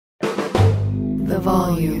the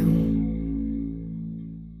volume.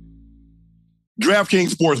 DraftKings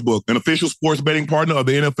Sportsbook, an official sports betting partner of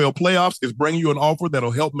the NFL playoffs, is bringing you an offer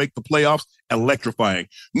that'll help make the playoffs electrifying.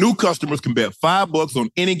 New customers can bet $5 on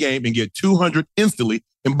any game and get $200 instantly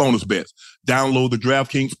in bonus bets. Download the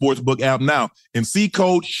DraftKings Sportsbook app now and see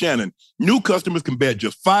code Shannon. New customers can bet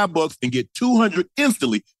just $5 and get $200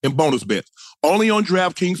 instantly in bonus bets. Only on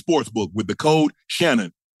DraftKings Sportsbook with the code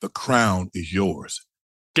Shannon. The crown is yours.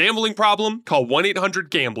 Gambling problem? Call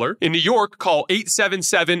 1-800-GAMBLER. In New York, call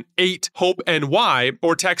 877-8-HOPE-NY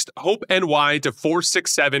or text HOPE-NY to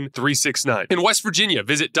 467-369. In West Virginia,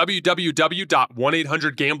 visit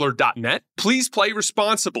www.1800gambler.net. Please play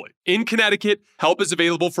responsibly. In Connecticut, help is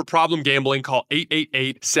available for problem gambling. Call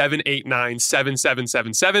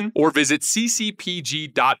 888-789-7777 or visit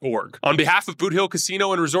ccpg.org. On behalf of Boot Hill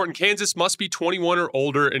Casino and Resort in Kansas, must be 21 or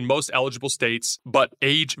older in most eligible states, but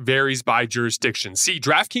age varies by jurisdiction. See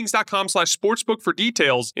DraftKings.com/sportsbook for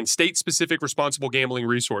details and state-specific responsible gambling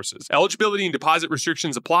resources. Eligibility and deposit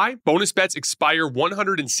restrictions apply. Bonus bets expire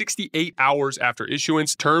 168 hours after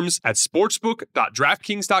issuance. Terms at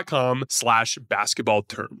sportsbook.draftkings.com/basketball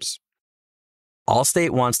terms.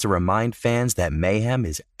 Allstate wants to remind fans that mayhem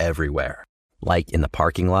is everywhere. Like in the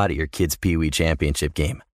parking lot at your kid's Pee Wee championship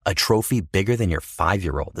game. A trophy bigger than your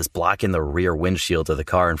 5-year-old is blocking the rear windshield of the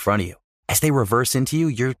car in front of you. As they reverse into you,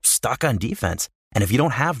 you're stuck on defense. And if you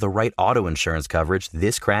don't have the right auto insurance coverage,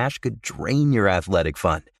 this crash could drain your athletic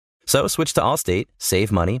fund. So switch to Allstate,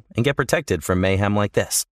 save money, and get protected from mayhem like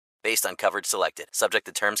this. Based on coverage selected, subject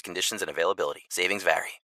to terms, conditions, and availability. Savings vary.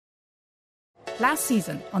 Last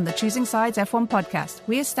season, on the Choosing Sides F1 podcast,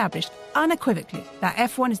 we established unequivocally that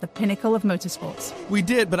F1 is the pinnacle of motorsports. We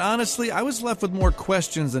did, but honestly, I was left with more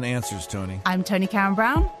questions than answers, Tony. I'm Tony Karen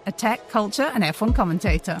Brown, a tech, culture, and F1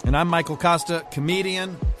 commentator. And I'm Michael Costa,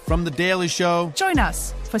 comedian from The Daily Show. Join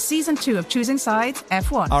us for Season 2 of Choosing Sides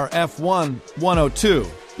F1. Our F1 102,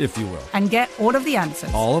 if you will. And get all of the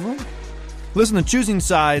answers. All of them? Listen to Choosing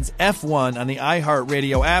Sides F1 on the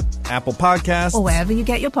iHeartRadio app, Apple Podcasts, or wherever you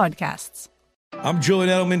get your podcasts. I'm Julian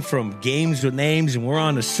Edelman from Games with Names, and we're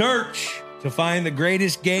on a search to find the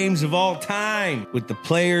greatest games of all time with the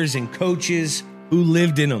players and coaches who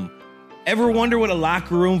lived in them. Ever wonder what a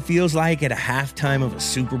locker room feels like at a halftime of a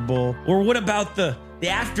Super Bowl? Or what about the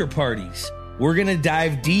after parties? We're going to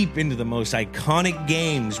dive deep into the most iconic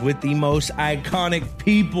games with the most iconic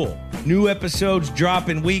people. New episodes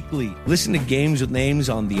dropping weekly. Listen to Games with Names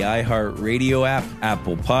on the iHeartRadio app,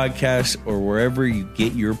 Apple Podcasts, or wherever you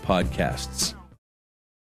get your podcasts.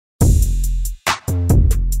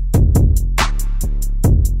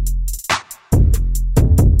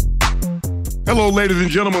 Hello, ladies and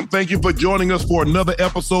gentlemen. Thank you for joining us for another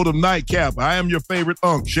episode of Nightcap. I am your favorite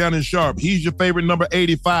unk, Shannon Sharp. He's your favorite number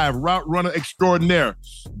 85, route runner extraordinaire,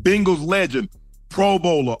 Bengals legend, Pro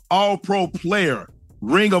Bowler, All-Pro player,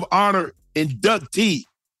 Ring of Honor inductee,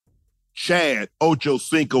 Chad Ocho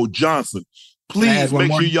Cinco Johnson. Please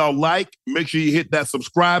make sure y'all make sure you hit that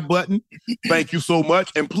subscribe button. Thank you so much.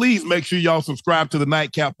 And please make sure y'all subscribe to the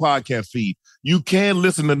Nightcap podcast feed. You can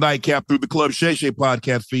listen to Nightcap through the Club Shay Shay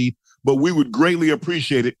podcast feed, but we would greatly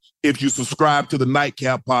appreciate it if you subscribe to the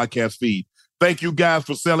Nightcap podcast feed. Thank you guys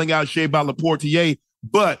for selling out Shea by LaPortier,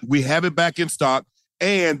 but we have it back in stock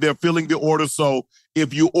and they're filling the order. So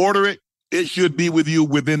if you order it, it should be with you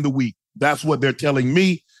within the week. That's what they're telling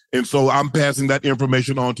me. And so I'm passing that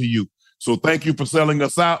information on to you. So thank you for selling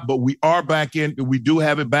us out, but we are back in. We do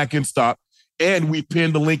have it back in stock and we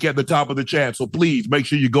pinned the link at the top of the chat. So please make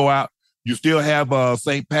sure you go out. You still have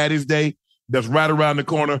St. Patty's Day that's right around the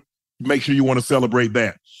corner. Make sure you want to celebrate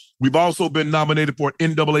that. We've also been nominated for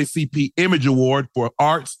an NAACP Image Award for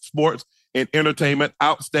Arts, Sports, and Entertainment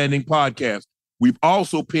Outstanding Podcast. We've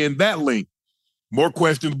also pinned that link. More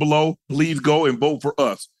questions below. Please go and vote for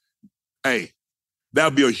us. Hey, that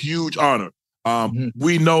would be a huge honor.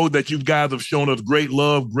 We know that you guys have shown us great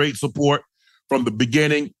love, great support from the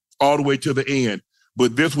beginning all the way to the end.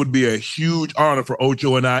 But this would be a huge honor for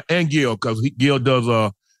Ocho and I and Gil, because Gil does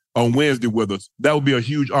on Wednesday with us. That would be a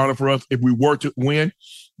huge honor for us if we were to win.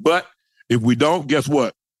 But if we don't, guess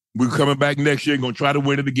what? We're coming back next year and going to try to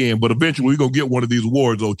win it again. But eventually we're going to get one of these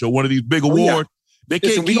awards, Ocho, one of these big awards. Yeah. They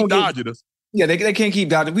can't keep dodging us. Yeah, they can't keep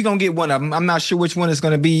dodging. We're going to get one of them. I'm not sure which one it's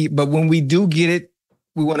going to be, but when we do get it,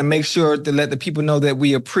 we want to make sure to let the people know that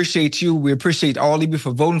we appreciate you. We appreciate all of you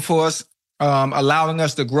for voting for us, allowing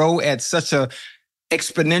us to grow at such a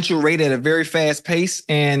exponential rate at a very fast pace.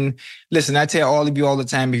 And listen, I tell all of you all the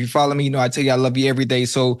time, if you follow me, you know, I tell you I love you every day.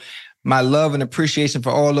 So my love and appreciation for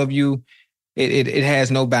all of you, it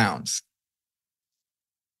has no bounds.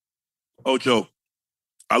 Ocho,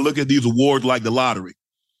 I look at these awards like the lottery.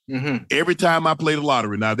 Every time I play the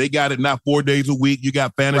lottery. Now, they got it now 4 days a week. You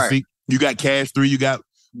got fantasy. You got cash 3. You got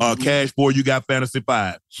cash 4. You got fantasy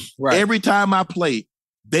 5. Every time I play,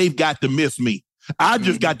 they've got to miss me. I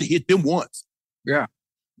just got to hit them once. Yeah.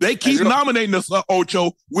 They keep nominating us,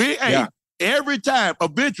 Ocho. Every time,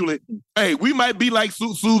 eventually, we might be like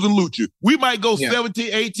Susan Lucha. We might go 17,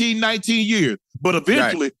 18, 19 years, but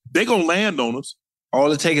eventually they're going to land on us.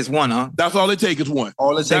 All it takes is one, huh? That's all it takes is one.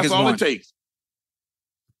 That's all it takes.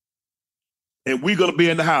 And we're going to be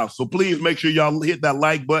in the house. So please make sure y'all hit that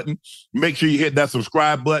like button. Make sure you hit that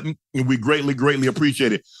subscribe button. And we greatly, greatly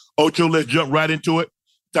appreciate it. Ocho, let's jump right into it.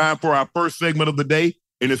 Time for our first segment of the day,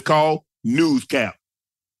 and it's called Newscap.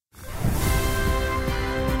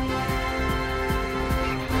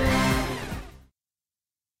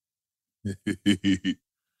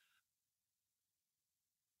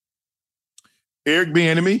 Eric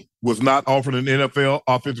Bieniemy was not offered an NFL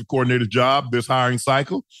offensive coordinator job this hiring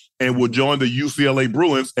cycle and will join the UCLA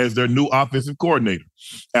Bruins as their new offensive coordinator.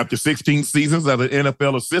 After 16 seasons as an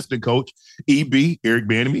NFL assistant coach, Eric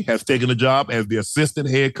Bieniemy, has taken a job as the assistant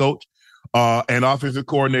head coach and offensive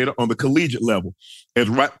coordinator on the collegiate level.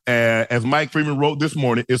 As Mike Freeman wrote this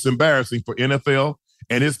morning, it's embarrassing for NFL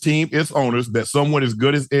and his team, its owners, that someone as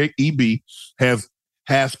good as EB has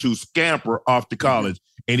to scamper off to college.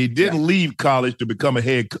 And he didn't leave college to become a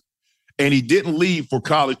head coach. And he didn't leave for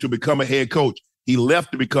college to become a head coach. He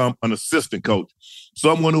left to become an assistant coach.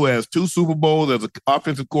 Someone who has 2 Super Bowls as an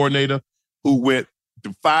offensive coordinator, who went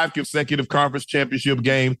to 5 consecutive conference championship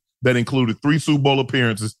games that included 3 Super Bowl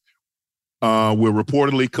appearances, will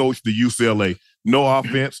reportedly coach the UCLA. No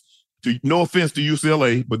offense to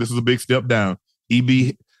UCLA, but this is a big step down.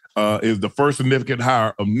 EB is the first significant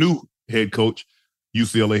hire of new head coach,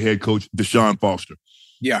 UCLA head coach Deshaun Foster.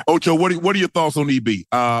 Yeah. Ocho, what are your thoughts on EB?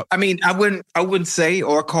 I wouldn't say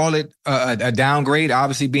or call it a downgrade.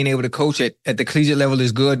 Obviously, being able to coach at the collegiate level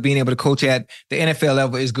is good. Being able to coach at the NFL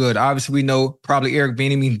level is good. Obviously, we know probably Eric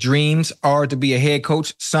Bieniemy's dreams are to be a head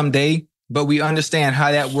coach someday, but we understand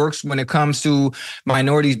how that works when it comes to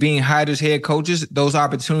minorities being hired as head coaches. Those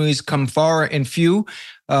opportunities come far and few.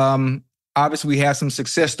 Obviously, we have some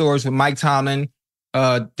success stories with Mike Tomlin,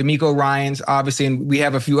 D'Amico Ryans, obviously, and we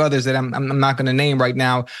have a few others that I'm not going to name right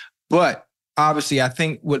now. But obviously, I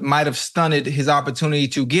think what might have stunted his opportunity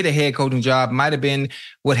to get a head coaching job might have been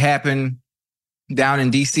what happened down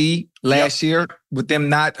in DC last year with them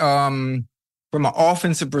not, from an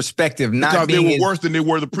offensive perspective, not because being they were worse than they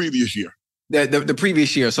were the previous year. The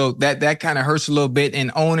previous year. So that kind of hurts a little bit,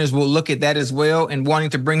 and owners will look at that as well and wanting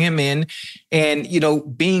to bring him in. And,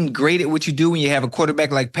 being great at what you do when you have a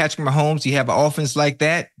quarterback like Patrick Mahomes, you have an offense like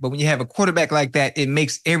that. But when you have a quarterback like that, it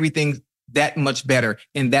makes everything that much better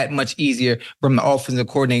and that much easier from the offensive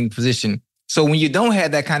coordinating position. So when you don't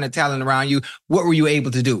have that kind of talent around you, what were you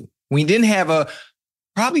able to do? When you didn't have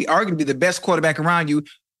probably arguably the best quarterback around you,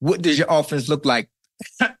 what does your offense look like?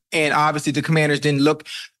 And obviously the Commanders didn't look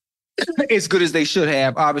as good as they should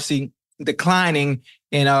have, obviously declining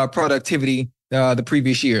in productivity the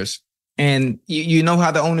previous years. And you know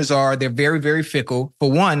how the owners are. They're very, very fickle. For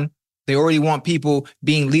one, they already want people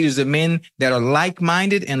being leaders of men that are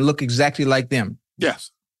like-minded and look exactly like them. Yes.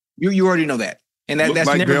 You already know that. And that's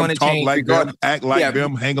like never going to change. Like them, act like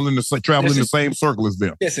them, travel in the same circle as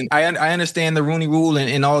them. Listen, I understand the Rooney Rule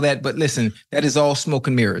and all that, but listen, that is all smoke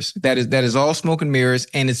and mirrors. That is all smoke and mirrors,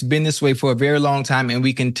 and it's been this way for a very long time. And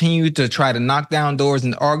we continue to try to knock down doors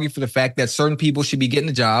and argue for the fact that certain people should be getting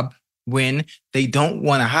a job when they don't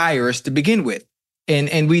want to hire us to begin with.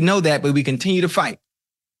 And we know that, but we continue to fight.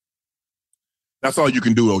 That's all you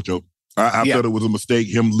can do, Ocho. I thought it was a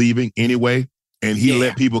mistake, him leaving anyway. And he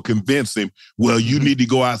let people convince him, well, you need to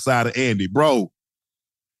go outside of Andy. Bro,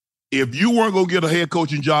 if you weren't going to get a head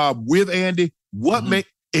coaching job with Andy,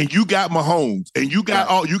 and you got Mahomes, and you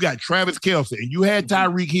got Travis Kelce, and you had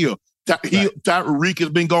Tyreek Hill. Tyreek has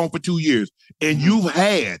been gone for 2 years, and you've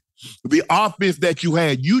had the offense that you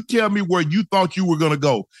had. You tell me where you thought you were going to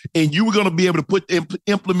go, and you were going to be able to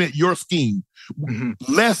implement your scheme,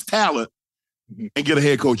 less talent, and get a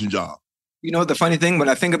head coaching job. You know, the funny thing, when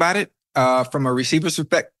I think about it, from a receiver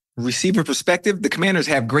perspective, the Commanders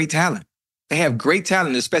have great talent. They have great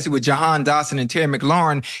talent, especially with Jahan Dotson and Terry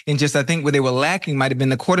McLaurin. And just, I think where they were lacking might have been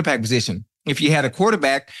the quarterback position. If you had a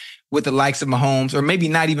quarterback with the likes of Mahomes, or maybe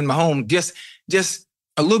not even Mahomes, just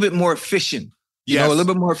a little bit more efficient, a little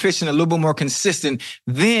bit more efficient, a little bit more consistent,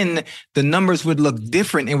 then the numbers would look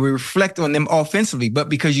different and we reflect on them offensively. But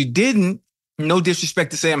because you didn't, no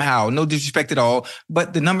disrespect to Sam Howell, no disrespect at all,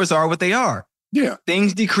 but the numbers are what they are. Yeah.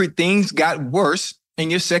 Things got worse in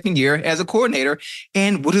your second year as a coordinator.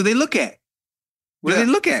 And what do they look at? What do they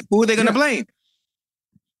look at? Who are they going to blame?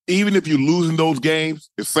 even if you're losing those games,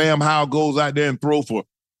 if Sam Howell goes out there and throw for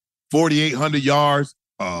 4,800 yards,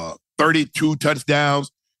 32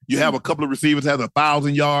 touchdowns, you have a couple of receivers have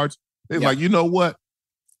 1,000 yards. They're like, you know what?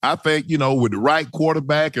 I think, with the right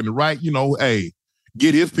quarterback and the right,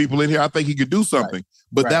 get his people in here, I think he could do something. Right.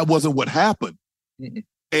 But that wasn't what happened. Mm-hmm.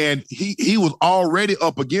 And he was already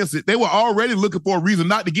up against it. They were already looking for a reason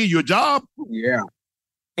not to give you a job. Yeah.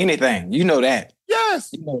 Anything. You know that. Yes.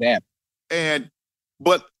 You know that.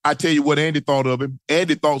 But I tell you what Andy thought of him.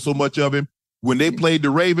 Andy thought so much of him. When they played the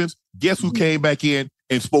Ravens, guess who came back in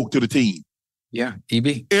and spoke to the team? Yeah,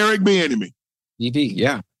 EB. Eric Bieniemy. EB,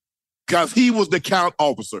 yeah. Because he was the count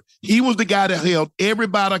officer. He was the guy that held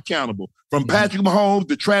everybody accountable. From Patrick Mahomes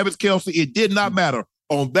to Travis Kelce, it did not matter.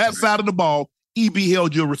 On that side of the ball, EB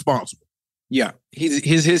held you responsible. Yeah,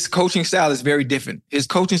 his coaching style is very different. His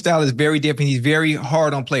coaching style is very different. He's very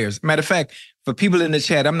hard on players. Matter of fact, for people in the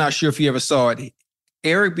chat, I'm not sure if you ever saw it.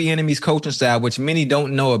 Eric Bieniemy's coaching style, which many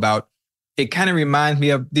don't know about, it kind of reminds me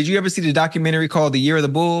of, did you ever see the documentary called The Year of the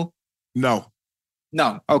Bull? No.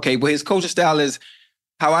 Okay. Well, his coaching style is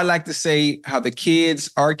how I like to say how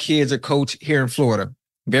our kids are coached here in Florida.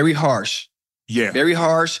 Very harsh. Yeah. Very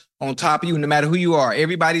harsh, on top of you, no matter who you are.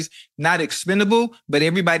 Everybody's not expendable, but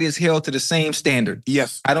everybody is held to the same standard.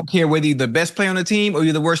 Yes. I don't care whether you're the best player on the team or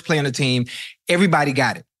you're the worst player on the team. Everybody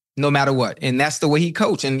got it, no matter what. And that's the way he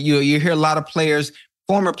coached. And you hear a lot of players,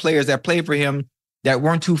 former players that played for him, that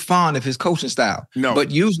weren't too fond of his coaching style. No.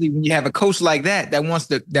 But usually when you have a coach like that wants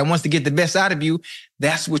to get the best out of you,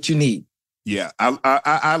 that's what you need. Yeah.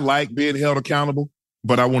 I like being held accountable,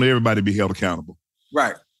 but I want everybody to be held accountable.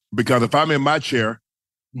 Right. Because if I'm in my chair,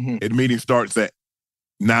 the meeting starts at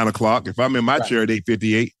 9:00. If I'm in my chair at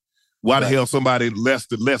 8:58, why the hell somebody less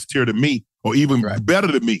tier than me or even better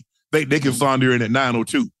than me, they can saunter in at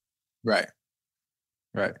 9:02. Right.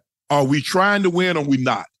 Are we trying to win or we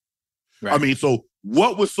not? Right. I mean, so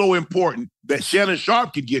what was so important that Shannon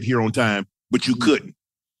Sharp could get here on time, but you couldn't?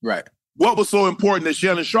 Right. What was so important that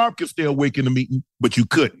Shannon Sharp could stay awake in the meeting, but you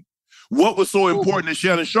couldn't? What was so important that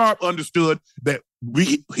Shannon Sharp understood that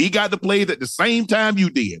he got the plays at the same time you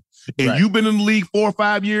did? And you've been in the league 4 or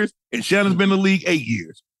 5 years, and Shannon's been in the league 8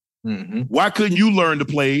 years. Mm-hmm. Why couldn't you learn the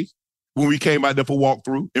plays when we came out there for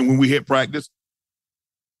walkthrough and when we hit practice?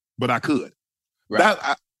 But I could. Right.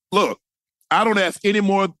 Look, I didn't ask any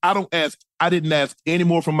more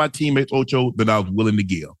from my teammates, Ocho, than I was willing to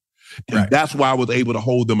give. And that's why I was able to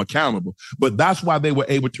hold them accountable. But that's why they were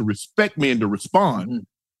able to respect me and to respond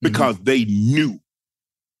because they knew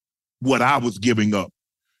what I was giving up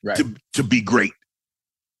to be great.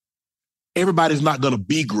 Everybody's not going to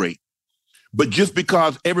be great. But just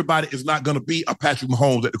because everybody is not going to be a Patrick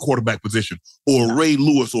Mahomes at the quarterback position or Ray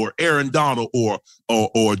Lewis or Aaron Donald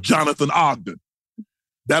or Jonathan Ogden,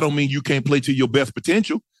 that don't mean you can't play to your best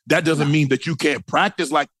potential. That doesn't mean that you can't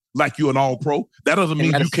practice like you're an all-pro. That doesn't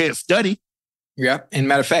mean you can't study. Yeah. And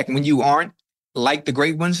matter of fact, when you aren't like the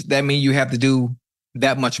great ones, that means you have to do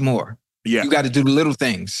that much more. Yeah. You got to do the little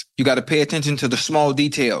things. You got to pay attention to the small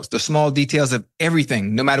details of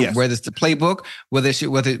everything, no matter whether it's the playbook, whether it's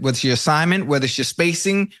your assignment, whether it's your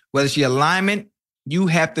spacing, whether it's your alignment. You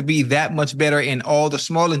have to be that much better in all the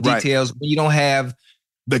smaller details when you don't have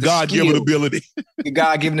the God-given ability. The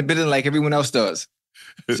God-given ability like everyone else does.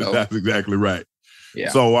 So, that's exactly right. Yeah.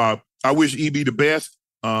 So I wish EB the best.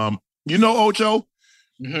 Ocho,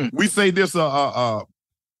 we say this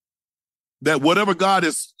that whatever God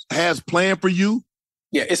has planned for you,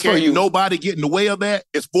 it's for you. Nobody get in the way of that.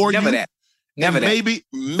 It's for Never you. That. Never and that.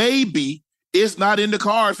 Maybe it's not in the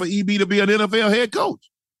cards for EB to be an NFL head coach.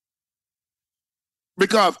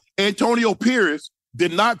 Because Antonio Pierce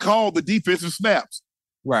did not call the defensive snaps.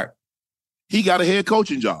 Right. He got a head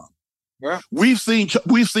coaching job. Yeah. We've seen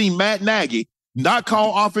Matt Nagy not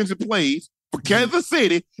call offensive plays for Kansas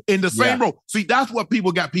City in the same role. See, that's what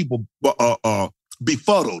got people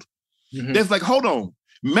befuddled. It's like, hold on.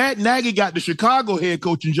 Matt Nagy got the Chicago head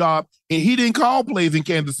coaching job, and he didn't call plays in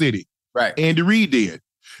Kansas City. Right. Andy Reid did.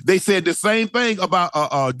 They said the same thing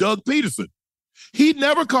about Doug Peterson. He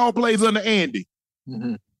never called plays under Andy.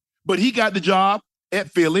 But he got the job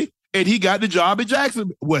at Philly, and he got the job at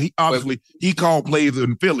Jacksonville. Well, he called plays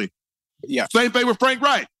in Philly. Yeah. Same thing with Frank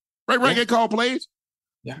Wright. Frank Wright called plays,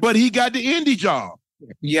 but he got the Indy job.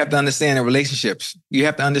 You have to understand the relationships. You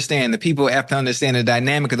have to understand the people have to understand the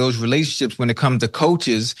dynamic of those relationships when it comes to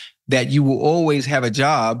coaches, that you will always have a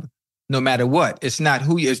job no matter what. It's not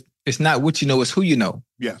it's not what you know, it's who you know.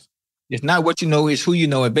 Yes. It's not what you know, it's who you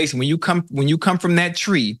know. And basically when you come from that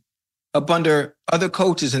tree up under other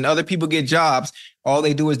coaches and other people get jobs, all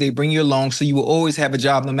they do is they bring you along, so you will always have a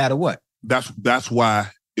job no matter what. That's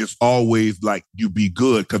why it's always like you be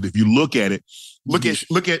good. Because if you look at it, look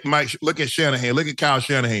at Shanahan, look at Kyle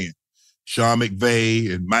Shanahan, Sean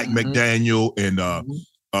McVay and Mike McDaniel and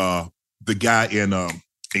the guy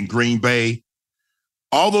in Green Bay.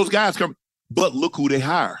 All those guys come, but look who they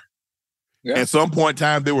hire. Yeah. At some point in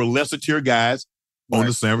time, they were lesser tier guys on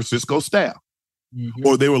the San Francisco staff.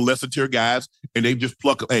 Or they were lesser tier guys and they just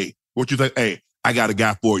pluck, hey, what you think? Hey, I got a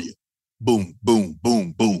guy for you. Boom, boom,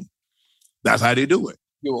 boom, boom. That's how they do it.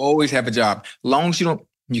 You'll always have a job. Long as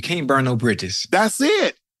you can't burn no bridges. That's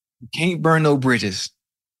it. You can't burn no bridges.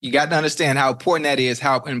 You got to understand how important that is,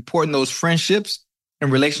 how important those friendships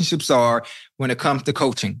and relationships are when it comes to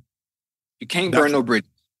coaching. You can't burn no bridges.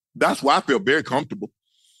 That's why I feel very comfortable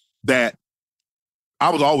that I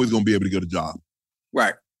was always going to be able to get a job.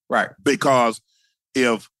 Right. Because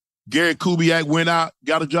if Gary Kubiak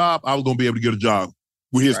got a job, I was going to be able to get a job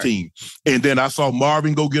with his team. And then I saw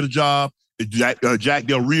Marvin go get a job. Jack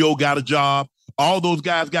Del Rio got a job. All those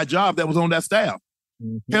guys got jobs that was on that staff.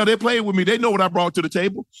 Hell, they played with me. They know what I brought to the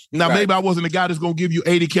table. Now, maybe I wasn't the guy that's going to give you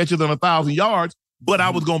 80 catches and 1,000 yards, but I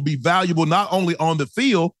was going to be valuable not only on the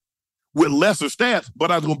field with lesser stats,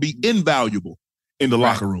 but I was going to be invaluable in the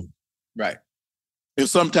locker room. Right. And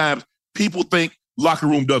sometimes people think locker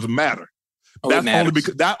room doesn't matter.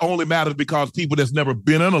 That only matters because people that's never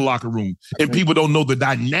been in a locker room and people don't know the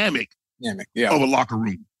dynamic of a locker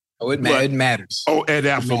room. Oh, it matters. Oh, it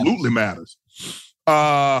absolutely matters.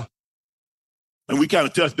 And we kind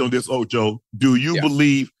of touched on this, Ocho. Do you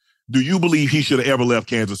believe he should have ever left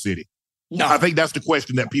Kansas City? No. I think that's the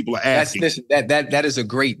question that people are asking. That is a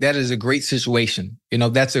great situation.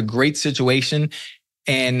 That's a great situation.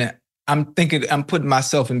 And I'm putting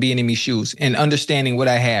myself in Bieniemy's shoes and understanding what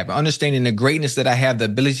I have, understanding the greatness that I have, the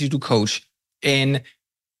ability to coach in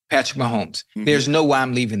Patrick Mahomes. There's no way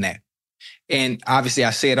I'm leaving that. And obviously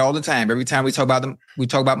I say it all the time. Every time we talk about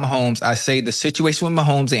Mahomes, I say the situation with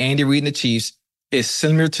Mahomes and Andy Reid and the Chiefs is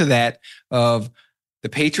similar to that of the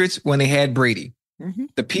Patriots when they had Brady.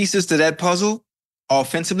 The pieces to that puzzle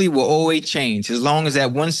offensively will always change as long as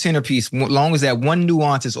that one centerpiece, as long as that one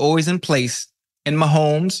nuance is always in place. In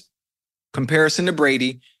Mahomes, comparison to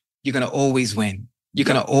Brady, you're going to always win. You're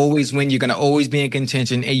going to always win. You're going to always be in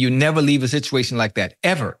contention, and you never leave a situation like that,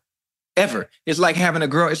 ever. It's like having a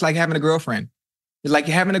girlfriend. It's like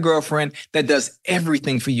having a girlfriend that does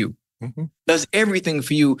everything for you. Does everything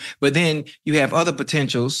for you, but then you have other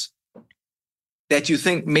potentials that you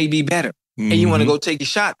think may be better. And you want to go take a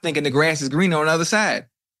shot thinking the grass is greener on the other side.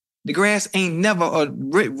 The grass ain't never or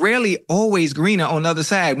rarely always greener on the other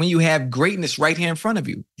side when you have greatness right here in front of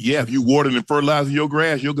you. Yeah, if you water and fertilize your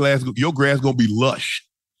grass gonna be lush.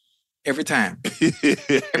 Every time.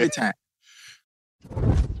 Every time.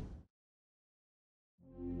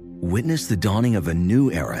 Witness the dawning of a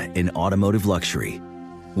new era in automotive luxury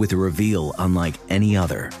with a reveal unlike any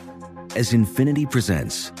other as Infiniti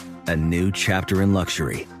presents a new chapter in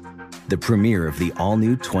luxury, the premiere of the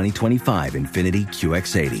all-new 2025 Infiniti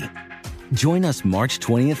QX80. Join us March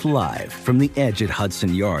 20th live from the Edge at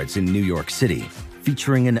Hudson Yards in New York City,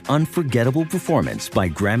 featuring an unforgettable performance by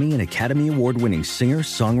Grammy and Academy Award-winning singer,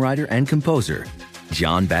 songwriter, and composer,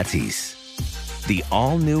 Jon Batiste. The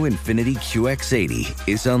all-new Infiniti QX80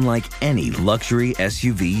 is unlike any luxury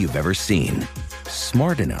SUV you've ever seen.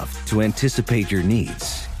 Smart enough to anticipate your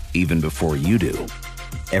needs, even before you do.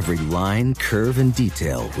 Every line, curve, and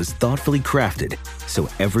detail was thoughtfully crafted, so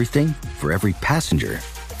everything for every passenger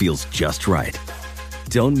feels just right.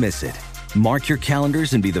 Don't miss it. Mark your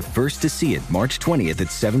calendars and be the first to see it March 20th at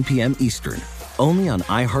 7 p.m. Eastern, only on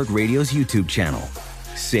iHeartRadio's YouTube channel.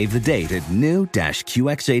 Save the date at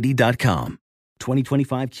new-QX80.com.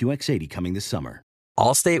 2025 QX80 coming this summer.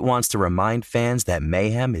 Allstate wants to remind fans that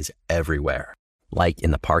mayhem is everywhere. Like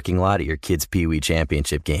in the parking lot at your kid's Pee Wee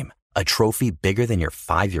Championship game. A trophy bigger than your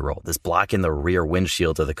 5-year-old is blocking the rear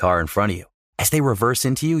windshield of the car in front of you. As they reverse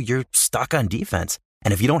into you, you're stuck on defense.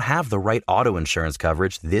 And if you don't have the right auto insurance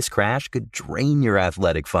coverage, this crash could drain your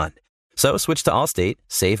athletic fund. So switch to Allstate,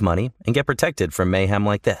 save money, and get protected from mayhem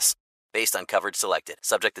like this. Based on coverage selected,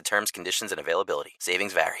 subject to terms, conditions, and availability.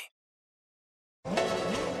 Savings vary.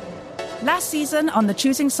 Last season on the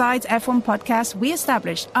Choosing Sides F1 podcast, we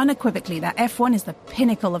established unequivocally that F1 is the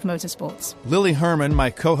pinnacle of motorsports. Lily Herman,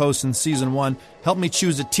 my co-host in Season 1, helped me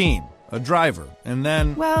choose a team, a driver, and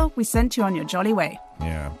then... Well, we sent you on your jolly way.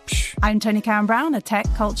 Yeah, I'm Tony Karen Brown, a tech,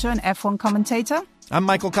 culture, and F1 commentator. I'm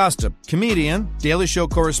Michael Costa, comedian, Daily Show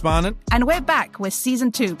correspondent. And we're back with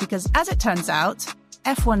Season 2 because, as it turns out,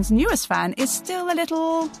 F1's newest fan is still a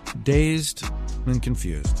little... dazed and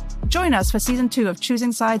confused. Join us for Season 2 of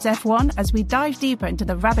Choosing Sides F1 as we dive deeper into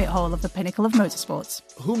the rabbit hole of the pinnacle of motorsports.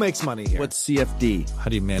 Who makes money here? What's CFD? How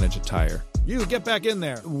do you manage a tire? You, get back in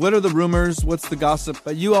there. What are the rumors? What's the gossip?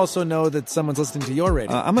 But you also know that someone's listening to your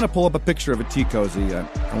radio. I'm going to pull up a picture of a tea cozy.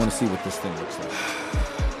 I want to see what this thing looks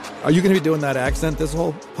like. Are you going to be doing that accent this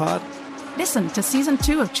whole pod? Listen to Season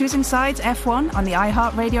 2 of Choosing Sides F1 on the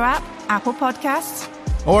iHeartRadio app, Apple Podcasts,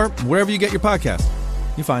 or wherever you get your podcast.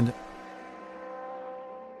 You find it.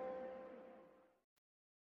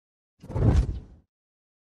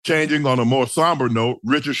 Changing on a more somber note,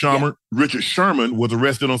 Richard Sherman was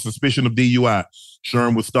arrested on suspicion of DUI.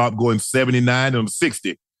 Sherman was stopped going 79 on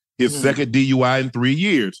 60, his second DUI in 3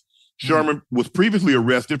 years. Sherman was previously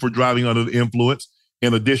arrested for driving under the influence,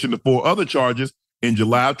 in addition to 4 other charges in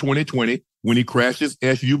July of 2020 when he crashed his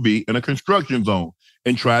SUV in a construction zone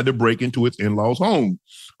and tried to break into its in-laws' home.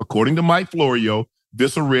 According to Mike Florio,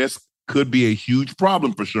 this arrest could be a huge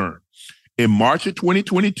problem for Sherman. In March of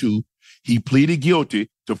 2022, he pleaded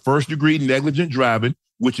guilty to first-degree negligent driving,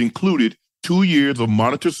 which included 2 years of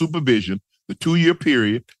monitor supervision. The 2-year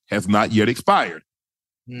period has not yet expired.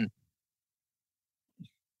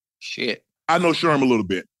 Shit. I know Sherman a little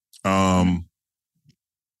bit. I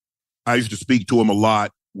used to speak to him a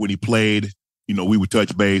lot when he played. You know, we would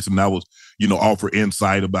touch base, and I was, offer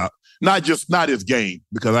insight about not his game,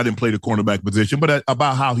 because I didn't play the cornerback position, but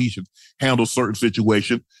about how he should handle certain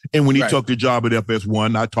situations. And when he took the job at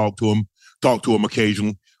FS1, I talked to him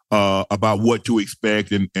occasionally about what to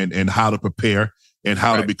expect and how to prepare and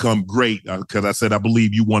how to become great. Because I said, I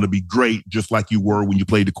believe you want to be great just like you were when you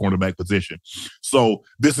played the cornerback position. So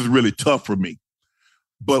this is really tough for me.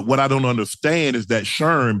 But what I don't understand is that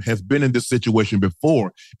Sherm has been in this situation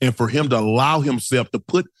before, and for him to allow himself to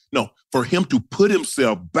put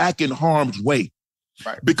himself back in harm's way,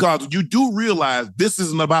 because you do realize this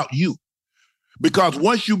isn't about you. Because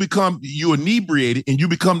once you inebriated and you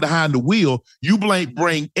become behind the wheel, you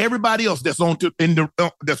bring everybody else that's on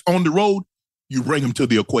the road. You bring them to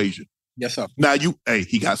the equation. Yes, sir. Now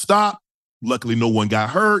he got stopped. Luckily, no one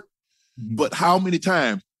got hurt. But how many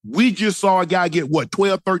times? We just saw a guy get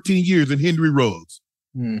 12, 13 years in Henry Ruggs.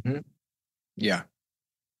 Mm-hmm. Yeah.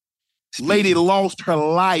 Lady lost her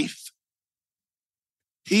life.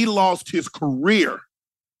 He lost his career.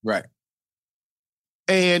 Right.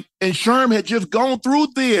 And Sherm had just gone through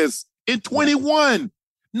this in 21,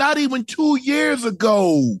 not even 2 years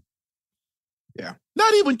ago. Yeah.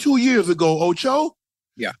 Not even 2 years ago, Ocho.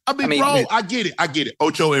 Yeah. I mean, bro, I get it,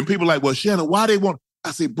 Ocho. And people are like, well, Shannon, why they want? I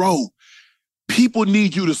say, bro, people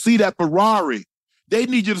need you to see that Ferrari. They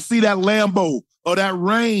need you to see that Lambo or that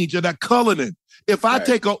Range or that Cullinan. If I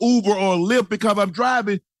take an Uber or a Lyft because I'm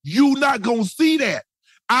driving, you not going to see that.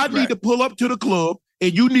 I need to pull up to the club,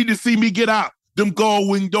 and you need to see me get out. Them gold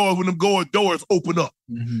wing doors, when them gold doors open up.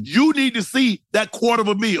 Mm-hmm. You need to see that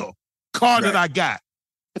 $250,000 car that I got.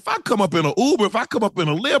 If I come up in an Uber, if I come up in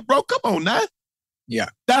a Lyft, bro, come on now. Yeah.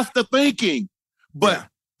 That's the thinking. But,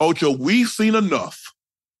 Ocho, we've seen enough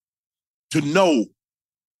to know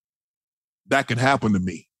that can happen to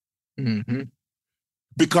me. Mm-hmm.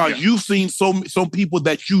 Because you've seen some people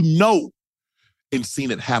that you know and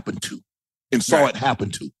seen it happen to and saw it happen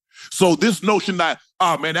to. So this notion that,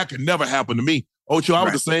 oh, man, that could never happen to me. Ocho, I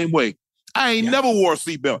was the same way. I ain't never wore a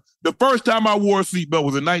seatbelt. The first time I wore a seatbelt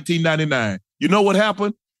was in 1999. You know what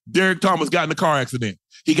happened? Derek Thomas got in a car accident.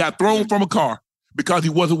 He got thrown from a car because he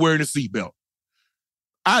wasn't wearing a seatbelt.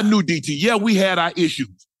 I knew DT. Yeah, we had our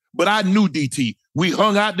issues, but I knew DT. We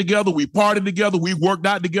hung out together. We partied together. We worked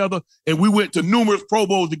out together, and we went to numerous Pro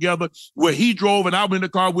Bowls together where he drove and I was in the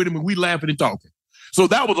car with him, and we laughing and talking. So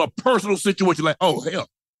that was a personal situation. Like, oh, hell,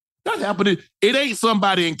 that happened. It ain't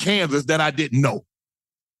somebody in Kansas that I didn't know.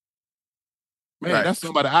 Man, that's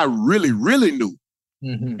somebody I really, really knew.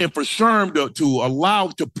 Mm-hmm. And for Sherm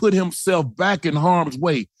to put himself back in harm's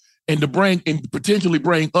way and to bring and potentially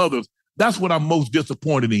bring others, that's what I'm most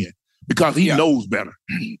disappointed in, because he knows better.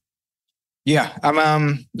 Yeah,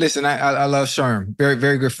 listen, I love Sherm. Very,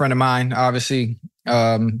 very good friend of mine. Obviously,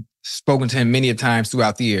 spoken to him many a times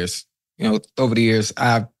throughout the years. Over the years,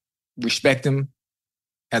 I respect him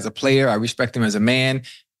as a player. I respect him as a man.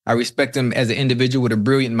 I respect him as an individual with a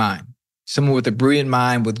brilliant mind. Someone with a brilliant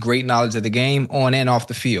mind with great knowledge of the game on and off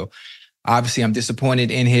the field. Obviously, I'm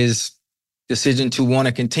disappointed in his decision to want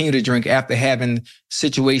to continue to drink after having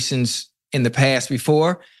situations in the past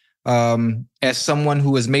before. As someone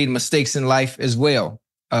who has made mistakes in life as well,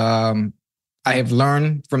 I have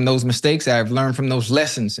learned from those mistakes. I have learned from those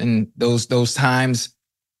lessons, and those times.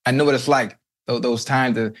 I know what it's like. Those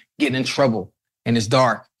times of getting in trouble and it's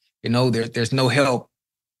dark. There's no help.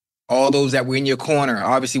 all those that were in your corner.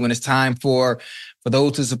 Obviously, when it's time for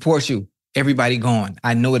those to support you, everybody gone.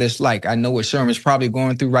 I know what it's like. I know what Sherman's probably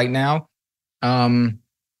going through right now.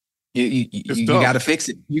 You got to fix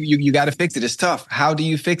it. You got to fix it. It's tough. How do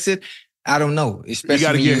you fix it? I don't know. Especially you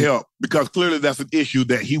got to get help, because clearly that's an issue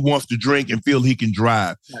that he wants to drink and feel he can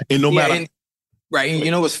drive. And no matter. And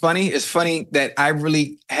you know what's funny? It's funny that I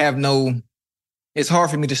really have it's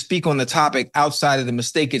hard for me to speak on the topic outside of the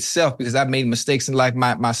mistake itself, because I've made mistakes in life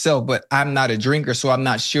myself, but I'm not a drinker. So I'm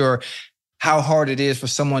not sure how hard it is for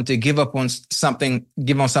someone to give up on something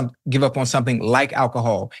like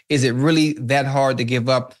alcohol. Is it really that hard to give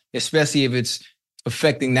up, especially if it's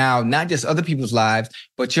affecting now not just other people's lives,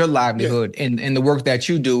 but your livelihood and the work that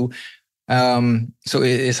you do? So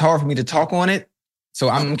it's hard for me to talk on it. So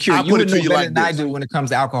I'm curious. You would know better than I do when it comes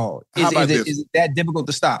to alcohol. Is it that difficult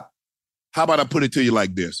to stop? How about I put it to you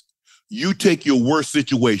like this? You take your worst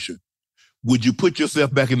situation. Would you put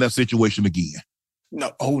yourself back in that situation again?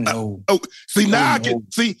 No. Oh, no.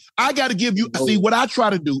 I got to give you, what I try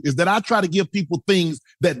to do is that I try to give people things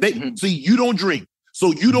that they, you don't drink.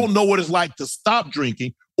 So you don't know what it's like to stop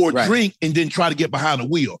drinking or drink and then try to get behind the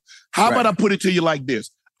wheel. How about I put it to you like this?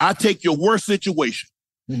 I take your worst situation,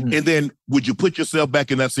 and then would you put yourself back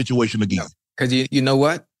in that situation again? Because you know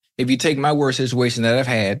what? If you take my worst situation that I've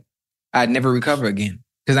had, I'd never recover again,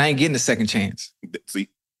 because I ain't getting a second chance. See,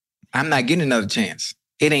 I'm not getting another chance.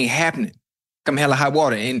 It ain't happening. Come hell or high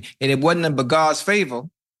water. And it wasn't nothing but God's favor.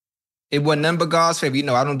 It wasn't nothing but God's favor. You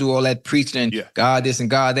know, I don't do all that preaching and God this and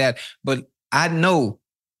God that. But I know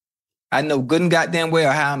good and goddamn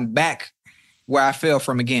well how I'm back where I fell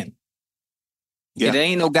from again. It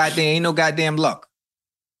ain't no goddamn luck.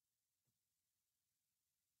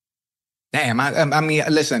 Damn, I mean,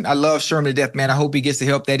 listen, I love Sherman to death, man. I hope he gets the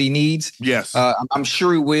help that he needs. Yes. I'm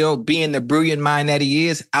sure he will. Being the brilliant mind that he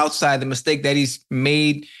is, outside the mistake that he's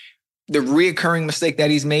made, the reoccurring mistake that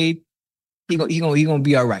he's made, he gonna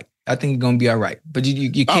be all right. I think he's gonna be all right. But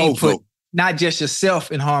you can't put not just yourself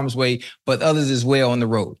in harm's way, but others as well on the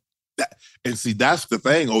road. And see, that's the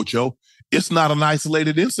thing, Ocho. It's not an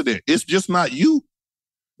isolated incident. It's just not you.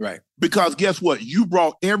 Right. Because guess what? You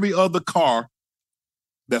brought every other car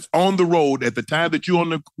that's on the road at the time that you're on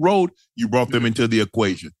the road, you brought them into the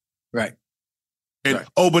equation. Right. And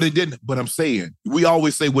but it didn't. But I'm saying, we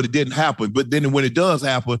always say, well, it didn't happen. But then when it does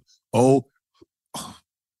happen, saying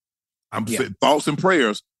thoughts and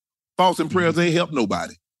prayers. Thoughts and prayers ain't help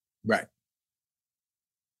nobody. Right.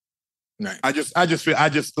 Right. I just feel,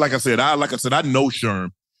 like I said, I know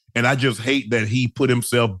Sherm, and I just hate that he put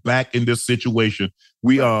himself back in this situation.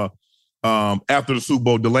 We after the Super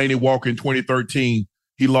Bowl, Delaney Walker in 2013,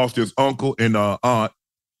 he lost his uncle and aunt.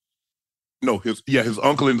 No, his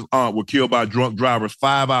uncle and his aunt were killed by drunk drivers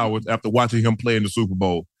 5 hours after watching him play in the Super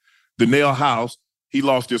Bowl. Donnell House, he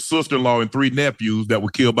lost his sister-in-law and 3 nephews that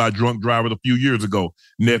were killed by drunk drivers a few years ago.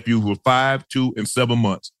 Nephews were 5, 2, and 7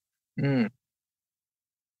 months. You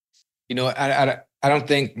know, I don't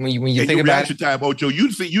think when you think your about reaction time, Ocho,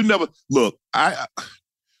 you never look.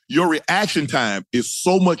 Your reaction time is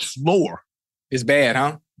so much slower. It's bad,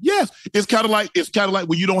 huh? Yes, it's kind of like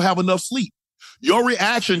when you don't have enough sleep. Your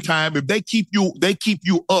reaction time, if they keep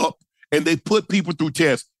you up and they put people through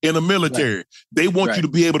tests in the military, they want you to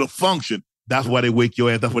be able to function. That's why they wake your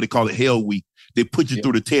ass. That's why they call it Hell Week. They put you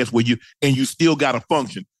through the test where you still got to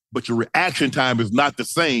function, but your reaction time is not the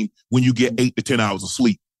same when you get 8 to 10 hours of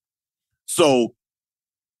sleep. So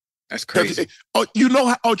that's crazy. You know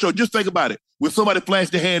how, Ocho, just think about it. When somebody flashes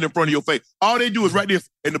their hand in front of your face, all they do is right this,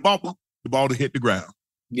 and the ball to hit the ground.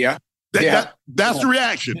 Yeah. That's the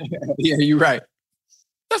reaction. Yeah, you're right.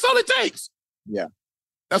 That's all it takes. Yeah.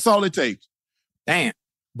 That's all it takes. Damn.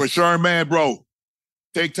 But Sherman, man, bro,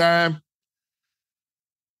 take time.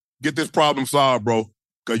 Get this problem solved, bro.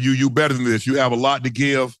 Because you better than this. You have a lot to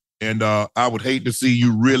give. And I would hate to see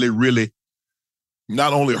you really, really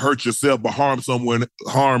not only hurt yourself, but harm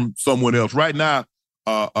someone else. Right now,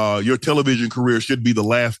 your television career should be the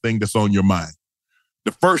last thing that's on your mind.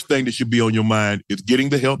 The first thing that should be on your mind is getting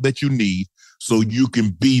the help that you need so you can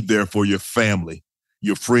be there for your family,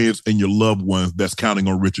 your friends, and your loved ones that's counting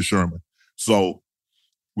on Richard Sherman. So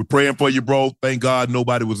we're praying for you, bro. Thank God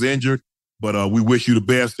nobody was injured, but we wish you the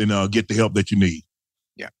best and get the help that you need.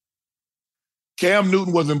 Yeah. Cam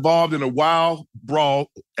Newton was involved in a wild brawl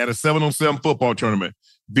at a 7-on-7 football tournament.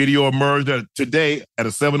 Video emerged today at a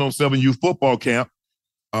 7-on-7 youth football camp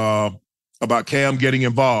about Cam getting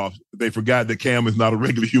involved. They forgot that Cam is not a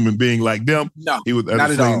regular human being like them. No, he was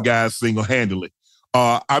entertaining guys single-handedly.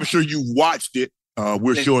 I'm sure you watched it.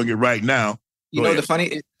 We're showing it right now. You know, the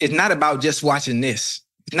funny, it's not about just watching this.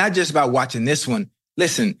 It's not just about watching this one.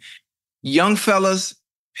 Listen, young fellas,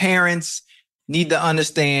 parents need to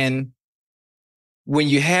understand when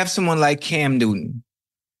you have someone like Cam Newton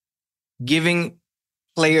giving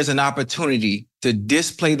players an opportunity to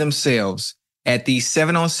display themselves at these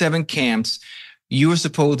 7-on-7 camps, you are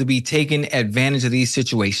supposed to be taking advantage of these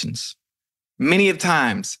situations. Many of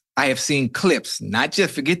times I have seen clips, not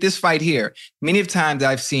just forget this fight here. Many of times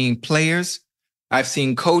I've seen players, I've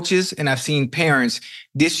seen coaches, and I've seen parents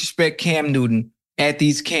disrespect Cam Newton at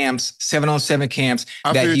these camps, 7-on-7 camps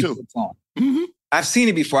that he puts on. Mm-hmm. I've seen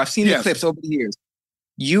it before. I've seen the clips over the years.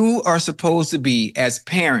 You are supposed to be, as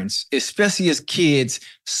parents, especially as kids,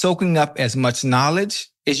 soaking up as much knowledge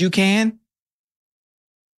as you can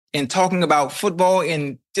and talking about football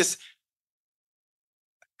and just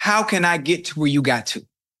how can I get to where you got to?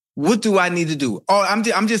 What do I need to do? Oh,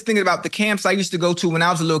 I'm just thinking about the camps I used to go to when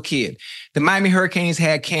I was a little kid. The Miami Hurricanes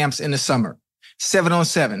had camps in the summer,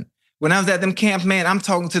 7-on-7. When I was at them camps, man, I'm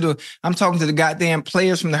talking to the goddamn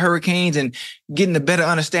players from the Hurricanes and getting a better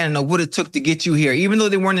understanding of what it took to get you here, even though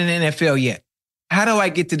they weren't in the NFL yet. How do I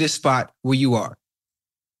get to this spot where you are?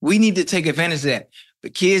 We need to take advantage of that. The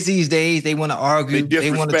kids these days, they want to argue, they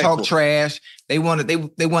want to talk trash, they want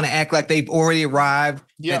to act like they've already arrived,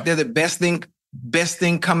 that they're the best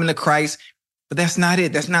thing coming to Christ. But that's not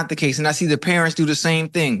it. That's not the case. And I see the parents do the same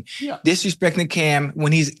thing. Yeah. Disrespecting Cam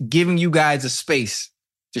when he's giving you guys a space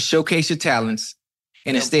to showcase your talents.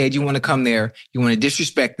 And instead, you want to come there. You want to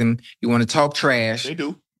disrespect them. You want to talk trash. They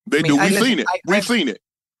do. We've seen it. We've seen it.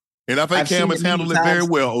 And I think Cam has handled it very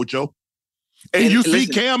well, Ocho. And you see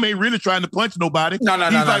Cam ain't really trying to punch nobody. He's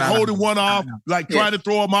holding one off, trying to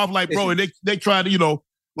throw him off bro, and they trying to,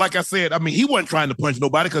 like I said, I mean, he wasn't trying to punch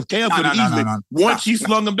nobody because Cam could have easily, once he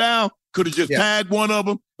slung him down, could have just tagged one of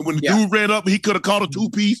them. And when the dude ran up, he could have caught a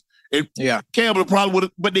two-piece. And Cam would have probably would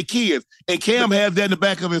have, but they kids. And Cam has that in the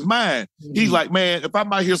back of his mind. Mm-hmm. He's like, man, if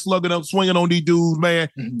I'm out here slugging up, swinging on these dudes, man,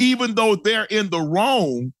 even though they're in the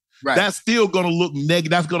wrong, that's still going to look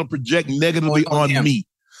negative. That's going to project negatively on me.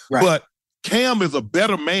 Right. But Cam is a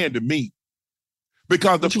better man than me.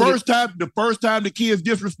 Because the first time the kids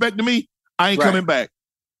disrespected me, I ain't coming back.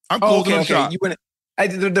 I'm closing up shop.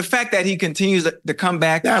 The fact that he continues to come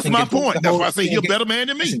back. That's my point. That's why I say he's a better man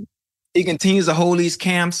than me. Listen, he continues to hold these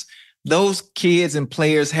camps. Those kids and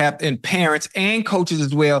players and parents and coaches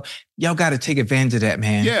as well, y'all got to take advantage of that,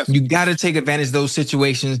 man. Yes. You got to take advantage of those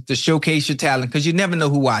situations to showcase your talent because you never know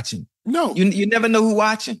who's watching. No. You never know who's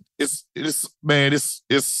watching. It's bad.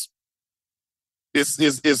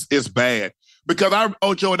 Because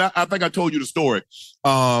I think I told you the story.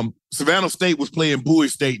 Savannah State was playing Bowie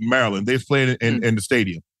State in Maryland. They was playing in the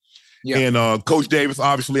stadium. Yeah. And Coach Davis,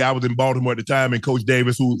 obviously, I was in Baltimore at the time, and Coach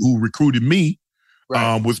Davis, who recruited me,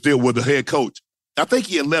 was still with the head coach. I think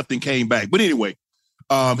he had left and came back. But anyway,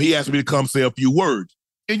 he asked me to come say a few words.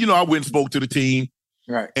 And, I went and spoke to the team.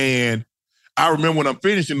 Right. And I remember when I'm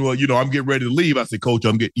finishing, I'm getting ready to leave. I said, Coach,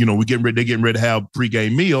 they're getting ready to have a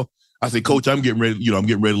pregame meal. I said, Coach, I'm getting ready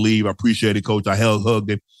to leave. I appreciate it, Coach. I hugged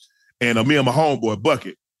him. And me and my homeboy,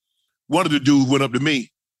 Bucket, one of the dudes went up to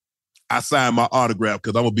me. I signed my autograph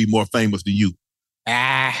because I'm going to be more famous than you.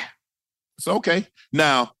 It's okay.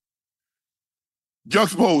 Now,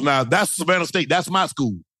 juxtapose now, that's Savannah State. That's my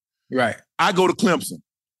school. Right. I go to Clemson.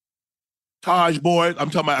 Taj Boyd, I'm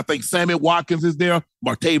talking about, I think Sammy Watkins is there,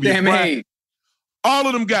 Martavius Bryant. All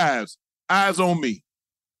of them guys, eyes on me.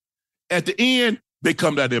 At the end, they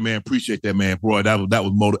come down there, man. Appreciate that, man. Bro, that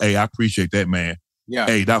was motive. Hey, I appreciate that, man. Yeah.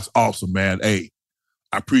 Hey, that's awesome, man. Hey,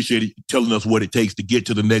 I appreciate you telling us what it takes to get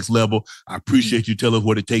to the next level. I appreciate you telling us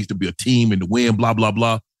what it takes to be a team and to win, blah, blah,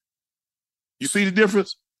 blah. You see the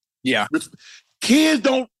difference? Yeah.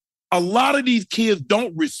 A lot of these kids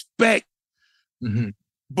don't respect. Mm-hmm.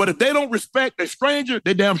 But if they don't respect a stranger,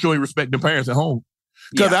 they damn sure ain't respect their parents at home.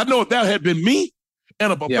 Because I know if that had been me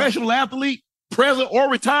and a professional athlete, present or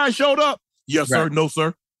retired, showed up, yes, sir, no,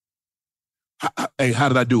 sir. Hey, how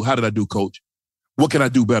did I do? How did I do, Coach? What can I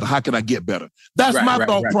do better? How can I get better? That's my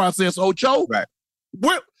thought process, Ocho. Right.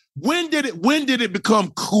 When did it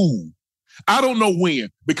become cool? I don't know when,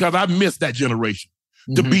 because I missed that generation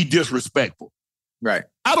to be disrespectful. Right.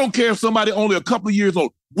 I don't care if somebody only a couple of years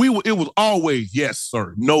old. It was always yes,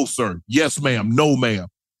 sir, no, sir, yes, ma'am, no, ma'am.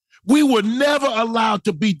 We were never allowed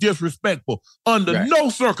to be disrespectful under no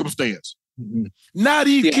circumstance. Mm-hmm. Now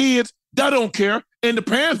these kids, they don't care, and the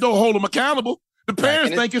parents don't hold them accountable. The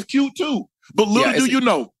parents think it's cute too. But little do you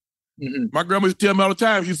know, my grandma used to tell me all the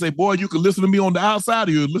time, she'd say, boy, you can listen to me on the outside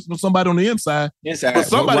or you listen to somebody on the inside. But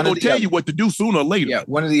somebody will tell you what to do sooner or later. Yeah,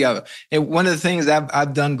 one or the other. And one of the things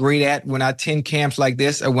I've done great at when I attend camps like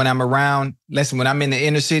this or when I'm around, when I'm in the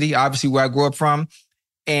inner city, obviously where I grew up from,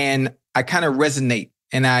 and I kind of resonate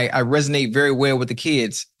and I resonate very well with the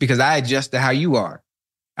kids because I adjust to how you are.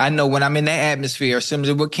 I know when I'm in that atmosphere,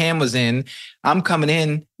 similar to what Cam was in, I'm coming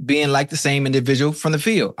in being like the same individual from the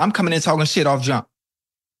field. I'm coming in talking shit off jump.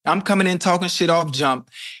 I'm coming in talking shit off jump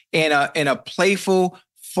in a playful,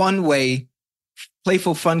 fun way,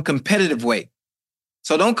 playful, fun, competitive way.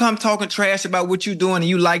 So don't come talking trash about what you're doing and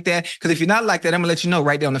you like that. Because if you're not like that, I'm gonna let you know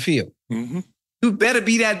right there on the field. Mm-hmm. You better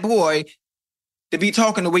be that boy to be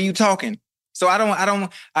talking the way you talking. So I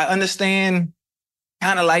understand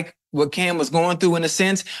kind of like what Cam was going through in a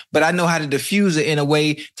sense, but I know how to diffuse it in a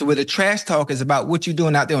way to where the trash talk is about what you're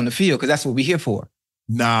doing out there on the field, because that's what we're here for.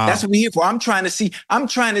 Nah. That's what we're here for. I'm trying to see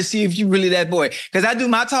if you really that boy. Because I do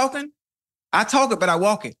my talking. I talk it, but I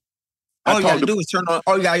walk it. All you gotta do is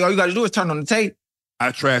turn on the tape.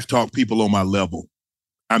 I trash talk people on my level.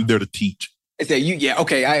 I'm there to teach. It's that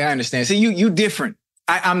okay, I understand. See, you different.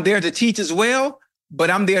 I'm there to teach as well, but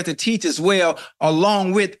I'm there to teach as well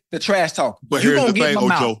along with the trash talk. But here's the thing,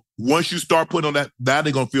 Ocho. Once you start putting on that, now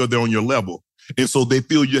they're going to feel they're on your level. And so they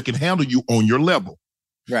feel you can handle you on your level.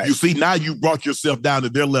 Right. You see, now you brought yourself down to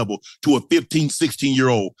their level, to a 15,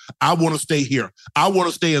 16-year-old. I want to stay here. I want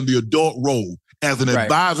to stay in the adult role, as an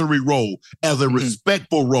advisory role, as a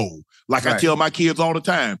respectful role. Like I tell my kids all the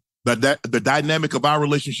time, that the dynamic of our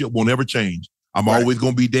relationship won't ever change. I'm always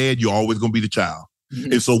going to be dad. You're always going to be the child.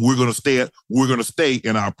 Mm-hmm. And so we're going to stay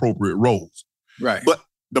in our appropriate roles. Right. But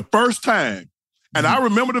the first time, and I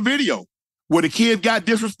remember the video where the kid got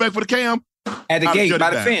disrespectful to Cam. At the gate, by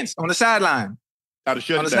the fence, on the sideline. I'd have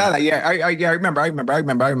shut on it the down. Sideline. Yeah, I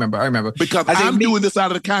remember. Because I'm doing this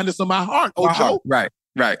out of the kindness of my heart, Ocho.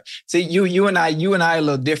 Right. See, you and I are a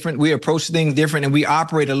little different. We approach things different, and we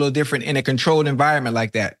operate a little different in a controlled environment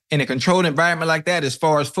like that. In a controlled environment like that, as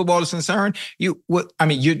far as football is concerned, you're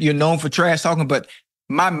known for trash talking, but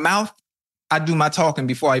my mouth, I do my talking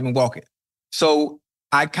before I even walk it. So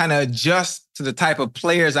I kind of adjust to the type of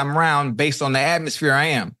players I'm around based on the atmosphere I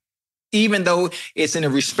am. Even though it's in a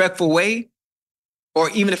respectful way, or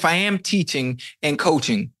even if I am teaching and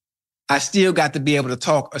coaching, I still got to be able to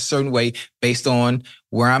talk a certain way based on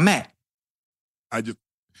where I'm at.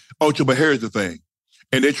 Ocho, but here's the thing.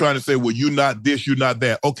 And they're trying to say, well, you're not this, you're not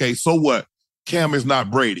that. Okay, so what? Cam is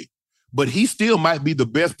not Brady. But he still might be the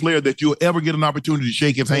best player that you'll ever get an opportunity to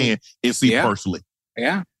shake his hand and see personally.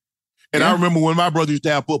 Yeah. And I remember when my brother used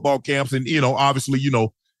to have football camps, and, obviously,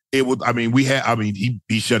 it was,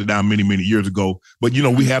 he shut it down many, many years ago. But,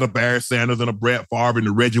 we had a Barry Sanders and a Brett Favre and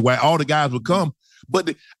a Reggie White. All the guys would come.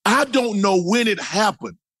 But I don't know when it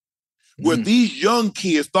happened where these young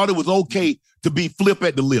kids thought it was okay to be flip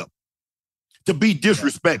at the lip, to be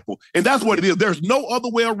disrespectful. And that's what it is. There's no other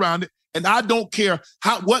way around it. And I don't care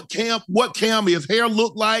what Cam his hair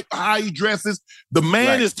look like, how he dresses. The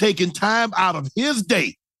man is taking time out of his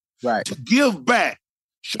day to give back.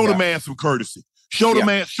 Show the man some courtesy. Show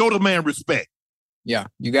the man respect. Yeah,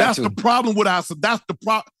 you got to. That's the problem with us. That's the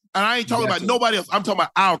problem. And I ain't talking about nobody else. I'm talking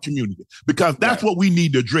about our community, because that's what we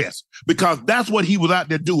need to address, because that's what he was out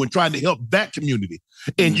there doing, trying to help that community.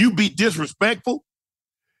 And you be disrespectful.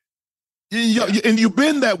 And you've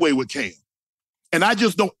been that way with Cam. And I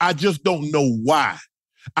just don't know why.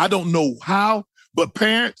 I don't know how, but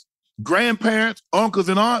parents, grandparents, uncles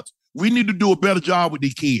and aunts, we need to do a better job with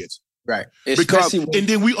these kids. Right. And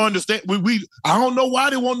then we understand, I don't know why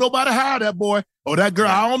they want nobody to hire that boy or that girl.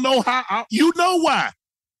 I don't know how, you know why.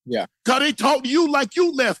 Yeah. Because they talk to you like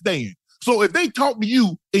you less than. So if they talk to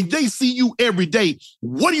you and they see you every day,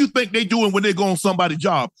 what do you think they're doing when they go on somebody's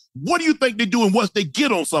job? What do you think they're doing once they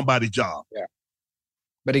get on somebody's job? Yeah.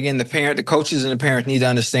 But again, the coaches and the parents need to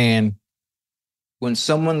understand, when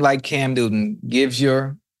someone like Cam Newton gives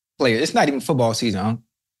your player, it's not even football season, huh?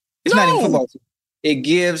 It's not even football season. It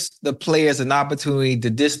gives the players an opportunity to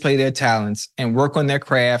display their talents and work on their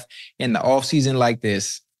craft in the offseason like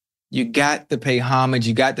this. You got to pay homage.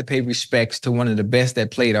 You got to pay respects to one of the best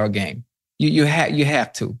that played our game. You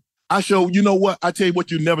have to. You know what? I tell you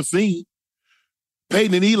what you've never seen.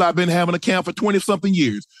 Peyton and Eli been having a camp for 20-something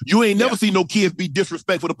years. You ain't never seen no kids be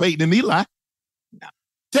disrespectful to Peyton and Eli. No.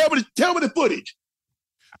 Tell me the footage.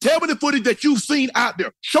 Tell me the footage that you've seen out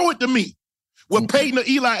there. Show it to me. What Peyton or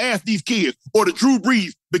Eli asked these kids, or the Drew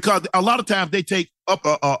Brees, because a lot of times they take up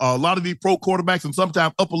a lot of these pro quarterbacks and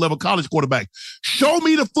sometimes upper-level college quarterbacks. Show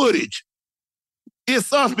me the footage.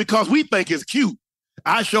 It's us because we think it's cute.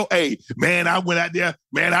 I went out there,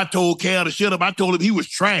 man, I told Cal to shut up. I told him he was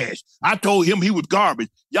trash. I told him he was garbage.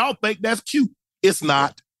 Y'all think that's cute. It's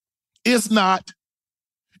not. It's not.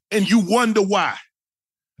 And you wonder why.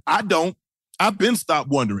 I don't. I've been stopped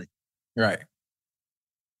wondering. Right.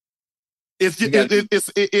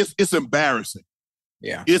 It's embarrassing.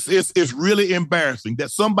 Yeah. It's really embarrassing that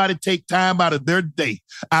somebody take time out of their day,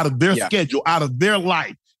 out of their schedule, out of their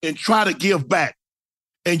life, and try to give back.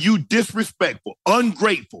 And you disrespectful,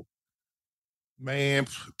 ungrateful. Man,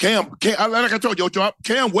 Cam, like I told you,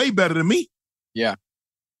 Cam way better than me. Yeah.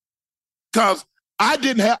 Because I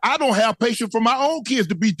don't have patience for my own kids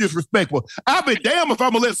to be disrespectful. I'll be damned if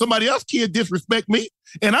I'm going to let somebody else's kid disrespect me.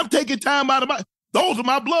 And I'm taking time out of those are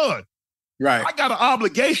my blood. Right. I got an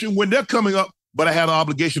obligation when they're coming up, but I had an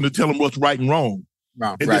obligation to tell them what's right and wrong.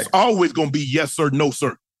 Right. And it's always going to be yes, sir, no,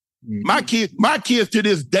 sir. Mm-hmm. My kids to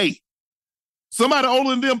this day, somebody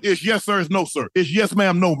older than them is yes, sir, is no, sir. It's yes,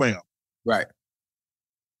 ma'am, no, ma'am. Right.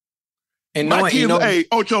 And my kids, hey,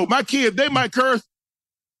 Ocho, my kids, they might curse.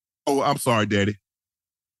 Oh, I'm sorry, Daddy.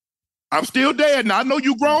 I'm still dad now. I know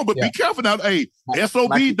you grown, but be careful now. Hey,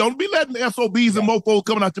 SOB, don't be letting the SOBs and mofos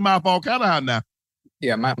coming out your mouth all kind of how now.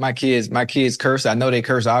 Yeah, my kids curse. I know they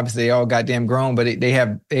curse. Obviously, they all goddamn grown, but they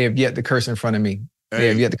have yet to curse in front of me. They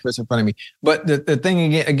have yet to curse in front of me. But the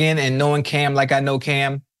thing again, and knowing Cam like I know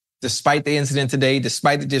Cam, despite the incident today,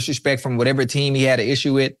 despite the disrespect from whatever team he had an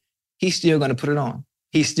issue with, he's still going to put it on.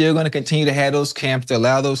 He's still going to continue to have those camps to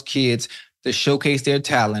allow those kids to showcase their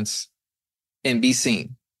talents and be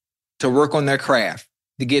seen, to work on their craft,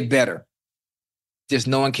 to get better. Just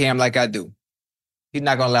knowing Cam like I do. He's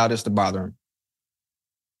not going to allow this to bother him.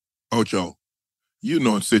 Ocho, you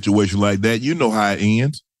know in a situation like that, you know how it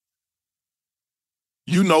ends.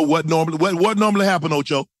 You know what normally happens,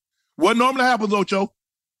 Ocho. What normally happens, Ocho?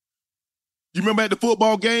 You remember at the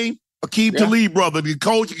football game? Akeem Talib brother, the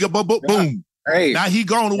coach, boom. Hey. Now he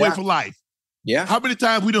gone away for life. Yeah. How many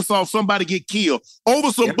times we done saw somebody get killed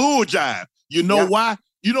over some bull jive? You know why?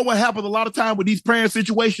 You know what happens a lot of time with these parent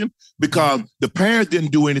situations? Because the parents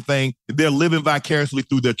didn't do anything. They're living vicariously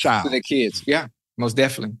through their child. For their kids. Yeah, most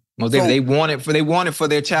definitely. Most definitely. They want it for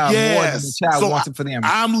their child more than the child wants it for them.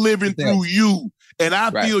 I'm living through you. And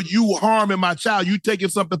I feel you harming my child. You taking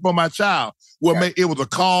something from my child. Well, man, it was a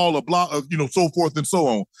call, a block, so forth and so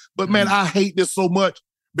on. But man, I hate this so much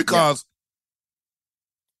because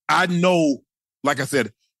I know, like I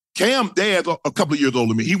said, Cam's dad's a couple of years older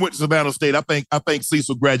than me. He went to Savannah State. I think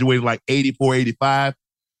Cecil graduated like 84, 85.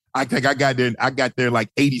 I think I got there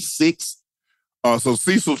like 86. So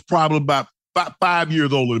Cecil's probably about 5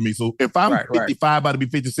 years older than me. So if I'm 55, about to be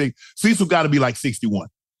 56, Cecil got to be like 61,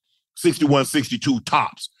 62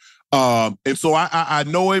 tops. And so I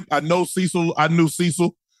know him. I know Cecil. I knew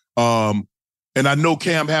Cecil. And I know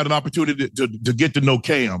Cam had an opportunity to get to know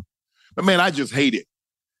Cam. But man, I just hate it.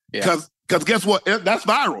 Because guess what? That's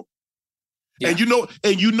viral. Yeah. And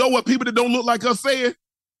you know what people that don't look like us saying?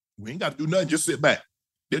 We ain't got to do nothing. Just sit back.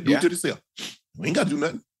 Just do it to themselves. We ain't got to do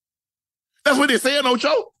nothing. That's what they're saying,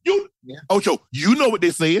 Ocho. Ocho, you know what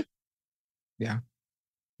they're saying. Yeah.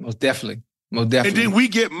 Most definitely. And then we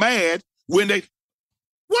get mad when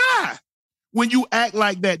why? When you act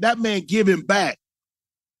like that, that man giving back.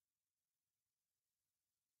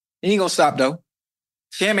 He ain't gonna stop though.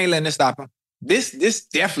 Cam ain't letting it stop him. This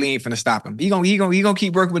definitely ain't finna stop him. He gonna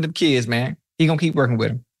keep working with the kids, man. He gonna keep working with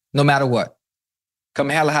them, no matter what. Come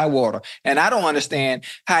hell or high water. And I don't understand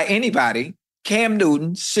how anybody, Cam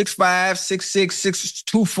Newton, 6'5", 6'6",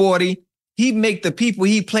 240, he make the people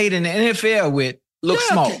he played in the NFL with look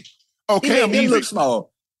small. Okay, he look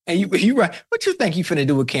small. And you right. What you think he finna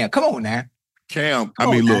do with Cam? Come on now. Cam,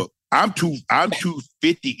 look, I'm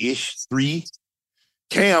 250-ish, 3.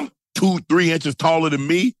 Cam 2-3 inches taller than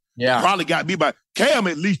me. Yeah. Probably got me by Cam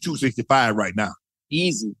at least 265 right now.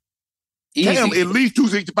 Easy. Cam at least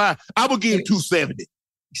 265. I would give him 270.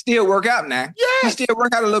 Still work out now. Yeah. He still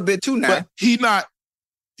work out a little bit too now. But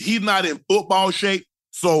he's not in football shape.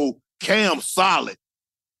 So Cam's solid.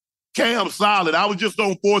 I was just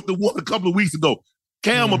on 4th and 1 a couple of weeks ago.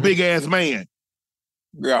 Cam a big ass man.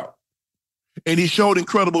 Yeah. And he showed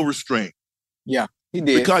incredible restraint. Yeah, he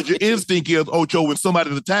did. Because your instinct is, Ocho, when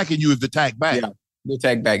somebody's attacking you, is to attack back. Yeah, the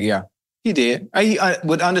attack back, yeah. He did.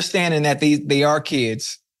 With understanding that they are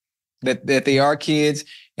kids, that they are kids,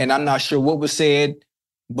 and I'm not sure what was said,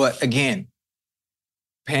 but again,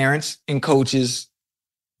 parents and coaches,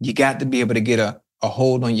 you got to be able to get a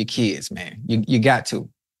hold on your kids, man. You got to.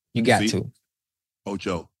 You got to.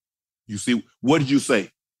 Ocho, you see, what did you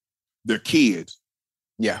say? They're kids.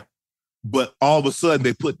 Yeah. But all of a sudden,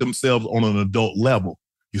 they put themselves on an adult level.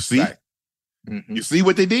 You see? Right. Mm-hmm. You see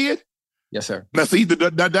what they did? Yes, sir. Now, see, the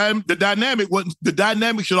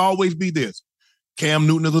dynamic should always be this. Cam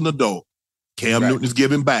Newton is an adult. Cam Newton is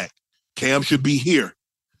giving back. Cam should be here.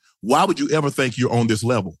 Why would you ever think you're on this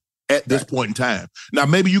level at this point in time? Now,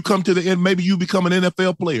 maybe you come to the end. Maybe you become an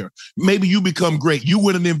NFL player. Maybe you become great. You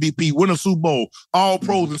win an MVP, win a Super Bowl, all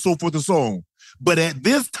pros and so forth and so on. But at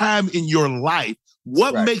this time in your life,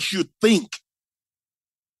 what makes you think?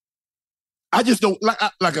 I just don't,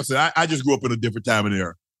 like I said, I just grew up in a different time and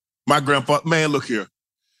era. My grandfather, man, look here.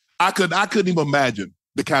 I couldn't even imagine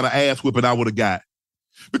the kind of ass whipping I would have got.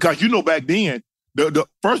 Because back then,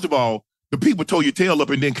 first of all, the people tore your tail up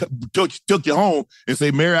and then took you home and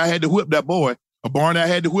say, Mary, I had to whip that boy. Or Barney, I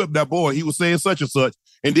had to whip that boy. He was saying such and such.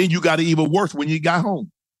 And then you got it even worse when you got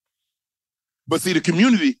home. But see, the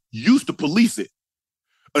community used to police it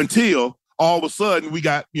until all of a sudden we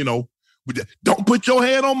got, don't put your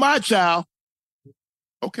hand on my child.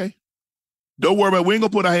 Okay. Don't worry about it. We ain't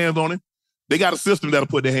going to put our hands on him. They got a system that'll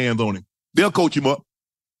put their hands on him. They'll coach him up.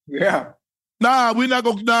 Yeah. Nah, we're not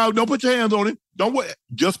going to, no, don't put your hands on him. Don't worry.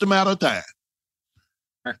 Just a matter of time.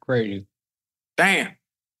 That's crazy. Damn.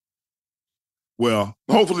 Well,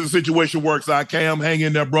 hopefully the situation works out. Cam, hang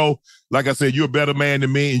in there, bro. Like I said, you're a better man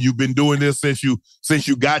than me, and you've been doing this since you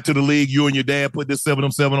got to the league. You and your dad put this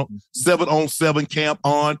 7-on-7 camp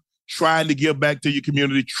on, trying to give back to your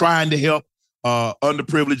community, trying to help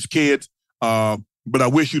underprivileged kids. But I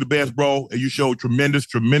wish you the best, bro. And you showed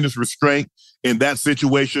tremendous restraint in that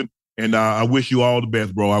situation. And I wish you all the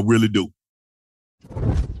best, bro. I really do.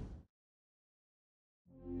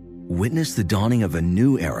 Witness the dawning of a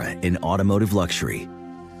new era in automotive luxury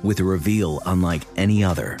with a reveal unlike any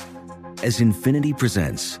other as Infiniti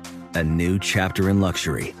presents a new chapter in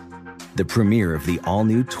luxury, the premiere of the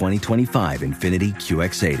all-new 2025 Infiniti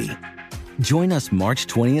QX80. Join us March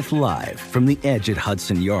 20th live from the Edge at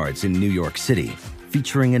Hudson Yards in New York City,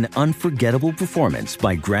 featuring an unforgettable performance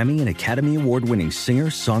by Grammy and Academy Award-winning singer,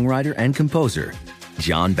 songwriter, and composer,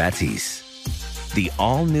 Jon Batiste. The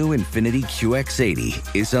all-new Infiniti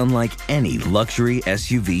QX80 is unlike any luxury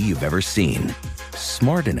SUV you've ever seen.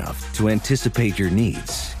 Smart enough to anticipate your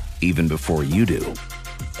needs, even before you do.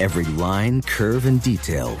 Every line, curve, and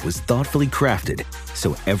detail was thoughtfully crafted,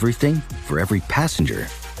 so everything for every passenger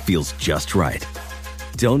feels just right.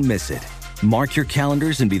 Don't miss it. Mark your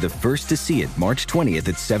calendars and be the first to see it March 20th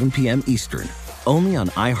at 7 p.m. Eastern, only on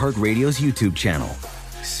iHeartRadio's YouTube channel.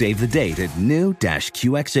 Save the date at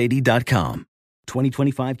new-QX80.com.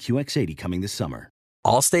 2025 QX80 coming this summer.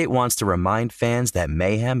 Allstate wants to remind fans that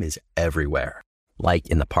mayhem is everywhere. Like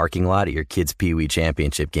in the parking lot at your kid's Pee Wee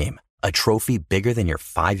Championship game. A trophy bigger than your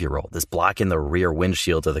 5-year-old is blocking the rear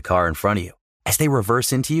windshield of the car in front of you. As they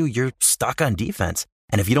reverse into you, you're stuck on defense.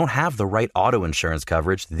 And if you don't have the right auto insurance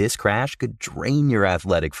coverage, this crash could drain your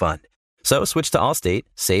athletic fund. So switch to Allstate,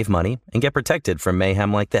 save money, and get protected from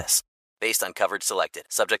mayhem like this. Based on coverage selected,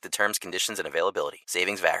 subject to terms, conditions, and availability.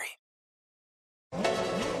 Savings vary.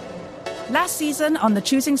 Last season on the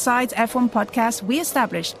Choosing Sides F1 podcast, we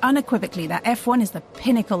established unequivocally that F1 is the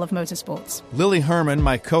pinnacle of motorsports. Lily Herman,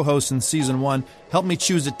 my co-host in Season 1, helped me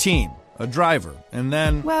choose a team, a driver, and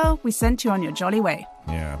then... Well, we sent you on your jolly way.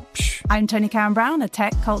 Yeah. I'm Tony Karen Brown, a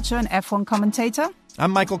tech, culture, and F1 commentator.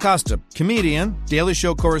 I'm Michael Costa, comedian, Daily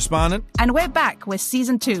Show correspondent. And we're back with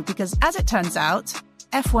Season 2 because, as it turns out,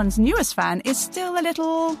 F1's newest fan is still a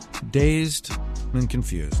little... dazed and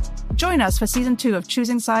confused. Join us for Season 2 of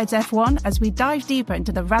Choosing Sides F1 as we dive deeper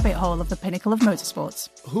into the rabbit hole of the pinnacle of motorsports.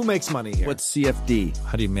 Who makes money here? What's CFD?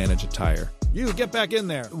 How do you manage a tire? You, get back in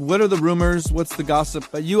there. What are the rumors? What's the gossip?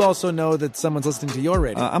 But you also know that someone's listening to your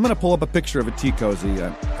radio. I'm going to pull up a picture of a tea cozy.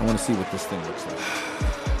 I want to see what this thing looks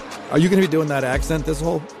like. Are you going to be doing that accent this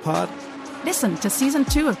whole pod? Listen to Season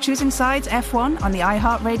 2 of Choosing Sides F1 on the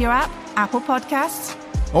iHeartRadio app, Apple Podcasts,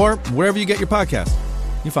 or wherever you get your podcast.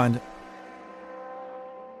 You find it.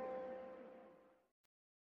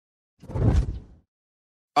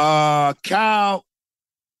 Kyle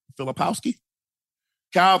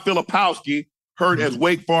Filipowski hurt as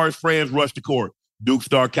Wake Forest fans rushed to court. Duke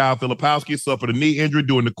star Kyle Filipowski suffered a knee injury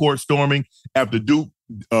during the court storming after Duke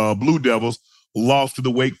Blue Devils lost to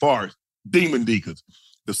the Wake Forest Demon Deacons.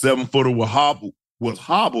 The 7-footer was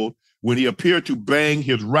hobbled when he appeared to bang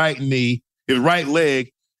his right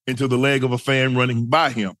leg into the leg of a fan running by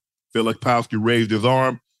him. Filipowski raised his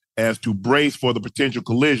arm as to brace for the potential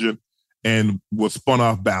collision and was spun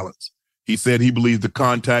off balance. He said he believes the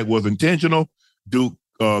contact was intentional. Duke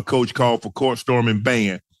coach called for court storming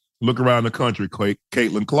ban. Look around the country,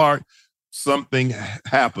 Caitlin Clark. Something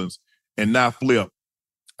happens, and now Flip.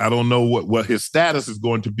 I don't know what his status is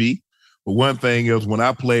going to be, but one thing is when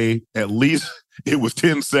I played, at least it was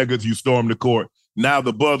 10 seconds you stormed the court. Now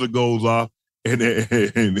the buzzer goes off, and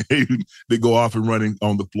they go off and running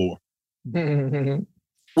on the floor.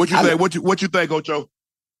 What you think? What you think, Ocho?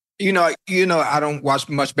 You know, I don't watch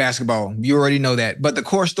much basketball. You already know that. But the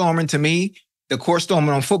court storming, to me, the court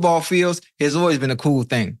storming on football fields has always been a cool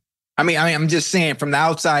thing. I mean, I'm just saying from the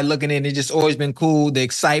outside looking in, it's just always been cool. The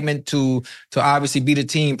excitement to obviously beat a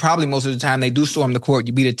team. Probably most of the time they do storm the court.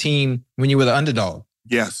 You beat a team when you were the underdog.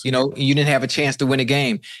 Yes. You didn't have a chance to win a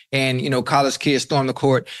game. And, college kids storm the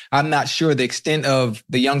court. I'm not sure the extent of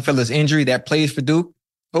the young fella's injury that plays for Duke.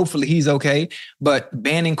 Hopefully he's okay. But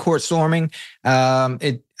banning court storming, I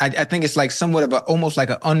think it's like somewhat of almost like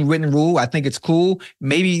an unwritten rule. I think it's cool.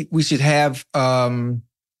 Maybe we should have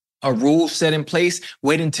a rule set in place.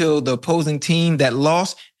 Wait until the opposing team that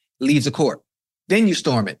lost leaves the court. Then you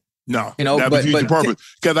storm it. No, that was the purpose.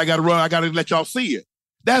 Because I got to run. I got to let y'all see it.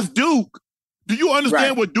 That's Duke. Do you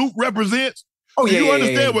understand what Duke represents? Oh, yeah. Do you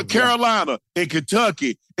understand what Carolina and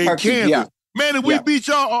Kentucky and Kansas? Yeah. Man, if we beat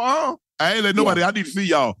y'all, I ain't let nobody. I need to see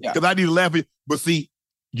y'all because I need to laugh at. But see,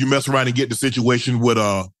 you mess around and get the situation with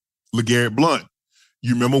LeGarrette Blount.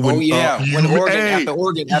 You remember when? When Oregon.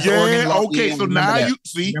 Okay. So now you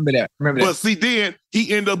see. Remember that. But see, then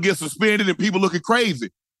he ended up getting suspended and people looking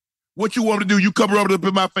crazy. What you want to do? You cover up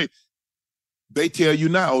in my face. They tell you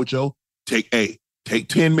now, Ocho, take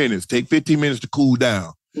 10 minutes, take 15 minutes to cool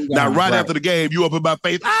down. Now, right after the game, you up in my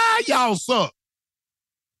face. Y'all suck.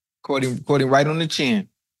 Quoting right on the chin.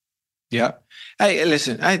 Yeah. Hey,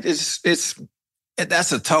 listen,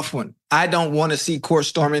 that's a tough one. I don't want to see court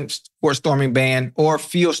storming ban or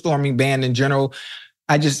field storming ban in general.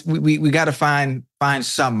 We got to find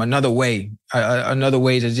something, another way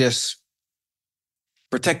to just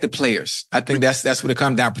protect the players. I think that's what it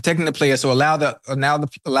comes down. Protecting the players. So allow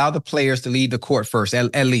the players to lead the court first,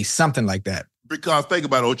 at least something like that. Because think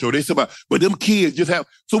about it, Ocho. They say but them kids just have.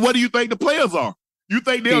 So what do you think the players are? You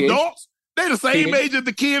think they're adults? They're the same age as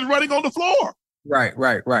the kids running on the floor. Right.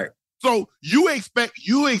 So you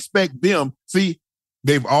expect them. See,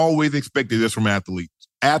 they've always expected this from athletes.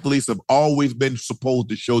 Athletes have always been supposed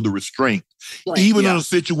to show the restraint, even in a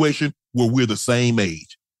situation where we're the same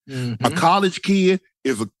age. Mm-hmm. A college kid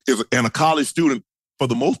and a college student, for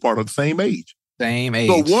the most part, are the same age.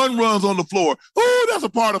 So one runs on the floor. Oh, that's a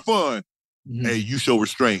part of fun. Mm-hmm. Hey, you show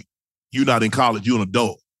restraint. You're not in college. You're an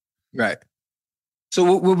adult. Right. So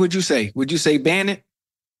what would you say? Would you say ban it?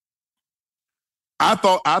 I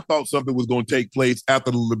thought something was going to take place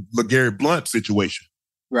after the LeGarrette Blount situation.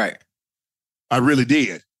 Right. I really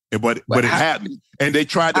did. But it happened. And they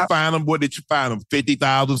tried to find them. What did you find them?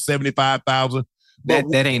 50,000, 75,000.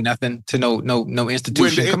 That ain't nothing to no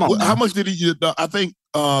institution. Come on. How much did he? I think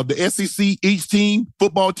the SEC, each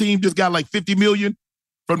football team, just got like $50 million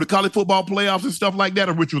from the college football playoffs and stuff like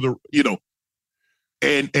that, which was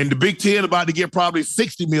and the Big Ten about to get probably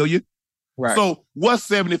 $60 million. Right. So what's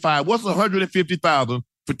 75? What's 150,000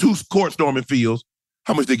 for 2 court storming fields?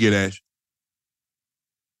 How much they get, Ash?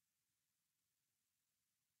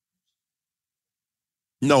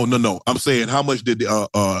 No. I'm saying how much did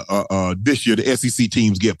this year the SEC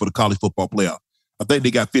teams get for the college football playoff? I think they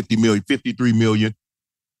got 50 million, 53 million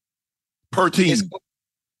per team.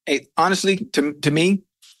 Honestly, to me,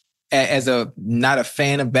 as not a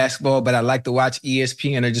fan of basketball, but I like to watch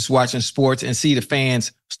ESPN or just watching sports and see the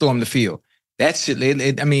fans storm the field. That shit,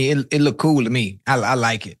 it looked cool to me. I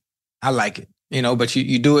like it. But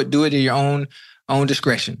you do it at your own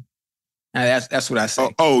discretion. That's what I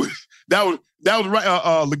say. That was right.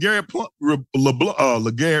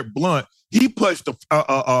 LeGarrette Blount, he punched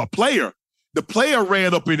a player. The player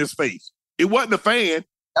ran up in his face. It wasn't a fan.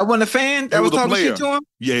 That wasn't a fan? That was talking shit to him?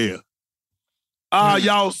 Yeah.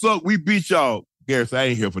 Y'all suck. We beat y'all. Garrett, I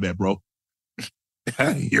ain't here for that, bro.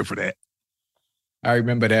 I ain't here for that. I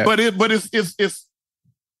remember that. But it's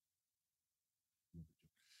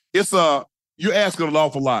you're asking an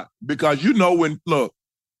awful lot because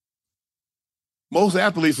most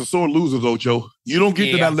athletes are sore losers, Ocho. You don't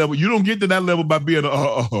get to that level. You don't get to that level by being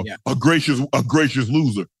a gracious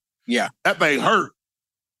loser. Yeah. That thing hurt.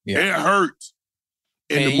 Yeah. It hurts.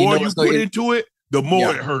 And the more you put into it, the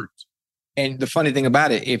more it hurts. And the funny thing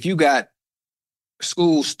about it, if you got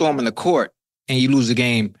school storming the court and you lose a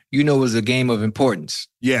game, it was a game of importance.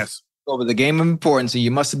 Yes. It was a game of importance, and you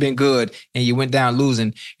must have been good, and you went down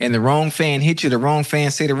losing, and the wrong fan hit you, the wrong fan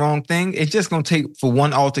say the wrong thing. It's just going to take for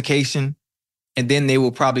one altercation, and then they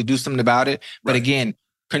will probably do something about it. But again,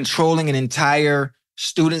 controlling an entire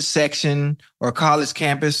student section or college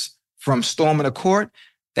campus from storming a court,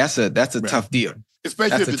 that's a tough deal.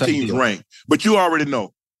 Especially if the team's ranked. But you already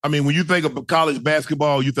know. I mean, when you think of college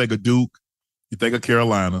basketball, you think of Duke, you think of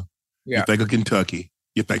Carolina, you think of Kentucky,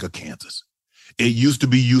 you think of Kansas. It used to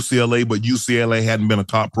be UCLA, but UCLA hadn't been a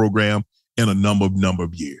top program in a number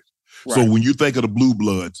of years. Right. So when you think of the Blue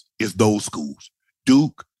Bloods, it's those schools.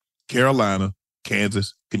 Duke, Carolina,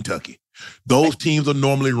 Kansas, Kentucky. Those teams are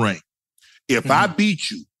normally ranked. If I beat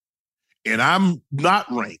you and I'm not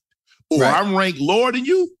ranked, or I'm ranked lower than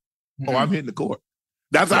you, Mm-hmm. or I'm hitting the court.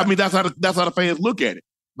 That's how the fans look at it.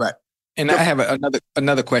 Right. And I have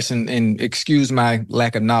another question, and excuse my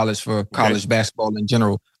lack of knowledge for college basketball in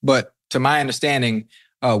general. But to my understanding,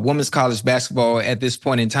 women's college basketball at this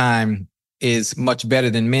point in time is much better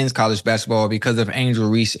than men's college basketball because of Angel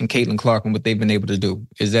Reese and Caitlin Clark and what they've been able to do.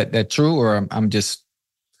 Is that true, or I'm just?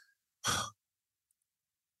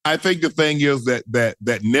 I think the thing is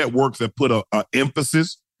that networks have put a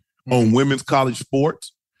emphasis on women's college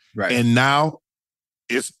sports, right? And now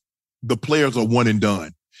it's the players are one and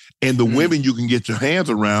done. And the women you can get your hands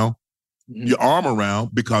around, your arm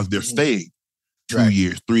around, because they're staying 2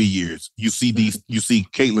 years, 3 years. You see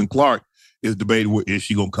Caitlin Clark is debated, is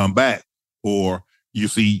she gonna come back? Or you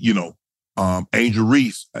see, Angel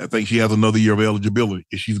Reese, I think she has another year of eligibility.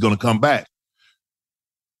 If she's gonna come back.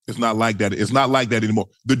 It's not like that. It's not like that anymore.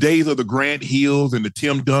 The days of the Grant Hills and the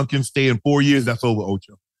Tim Duncan staying 4 years, that's over,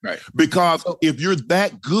 Ocho. Right. Because if you're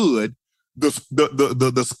that good,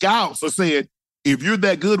 the scouts are saying, if you're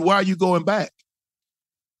that good, why are you going back?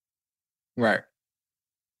 Right.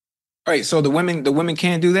 All right. So the women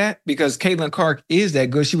can't do that because Caitlin Clark is that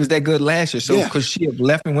good. She was that good last year. So could she have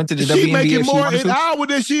left and went to the WNBA? She's making more an hour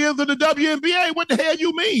than she is in the WNBA. What the hell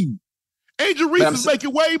you mean? Angel Reese is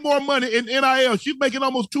making way more money in NIL. She's making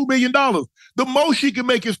almost $2 million. The most she can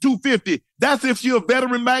make is $250. That's if she's a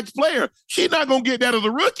veteran max player. She's not gonna get that as a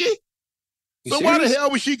rookie. So why the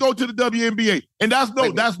hell would she go to the WNBA? And that's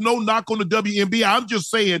no knock on the WNBA. I'm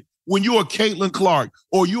just saying, when you're a Caitlin Clark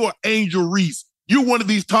or you're an Angel Reese, you're one of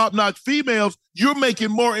these top-notch females, you're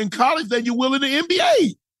making more in college than you will in the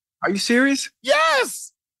NBA. Are you serious?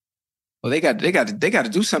 Yes. Well, they got to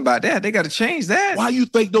do something about that. They got to change that. Why you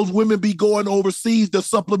think those women be going overseas to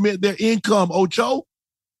supplement their income, Ocho?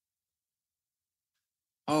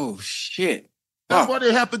 Oh shit! That's why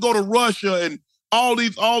they have to go to Russia and all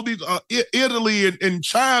these Italy and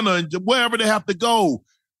China and wherever they have to go.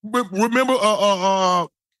 Remember,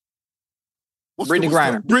 Brittany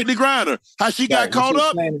Griner, how she got caught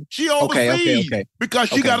up? She overseas because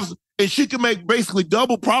she and she can make basically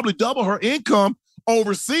probably double her income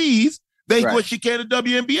overseas than what she can in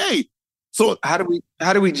WNBA. So how do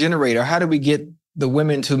we generate, or how do we get the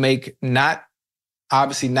women to make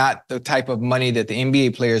obviously not the type of money that the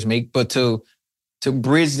NBA players make, but to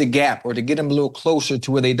bridge the gap or to get them a little closer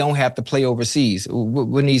to where they don't have to play overseas?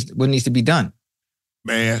 What needs to be done?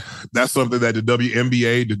 Man, that's something that the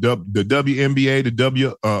WNBA, the WNBA, the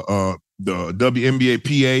WNBA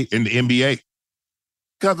PA, and the NBA.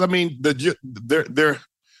 Because I mean, they're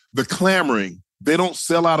clamoring. They don't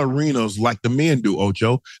sell out arenas like the men do,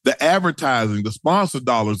 Ocho. The advertising, the sponsor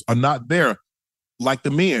dollars are not there like the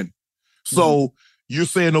men. So you're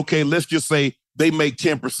saying, okay, let's just say they make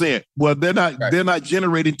 10%. Well, they're not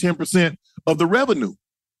generating 10% of the revenue.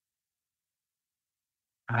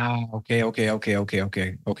 Okay. I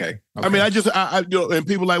mean, and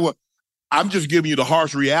people are like, well, I'm just giving you the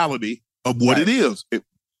harsh reality of what it is.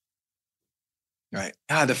 Right.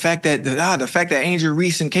 The fact that Angel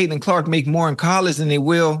Reese and Caitlin Clark make more in college than they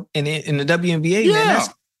will in the WNBA, man, that's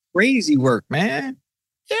crazy work, man.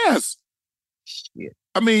 Yes. Shit.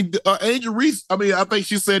 I mean, Angel Reese, I think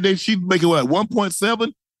she said that she's making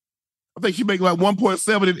 1.7? I think she's making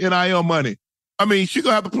 1.7 in NIL money. I mean, she's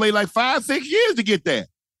going to have to play 5-6 years to get that.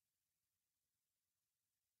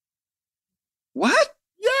 What?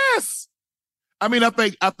 Yes. I mean, I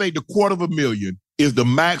think the $250,000 is the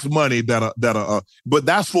max money but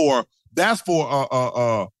that's for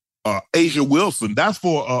Asia Wilson. That's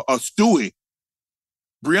for Stewie,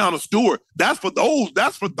 Breanna Stewart. That's for those.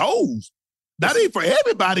 That ain't for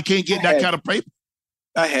everybody. Can't get that kind of paper.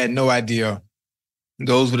 I had no idea.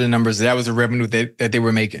 Those were the numbers. That was the revenue that they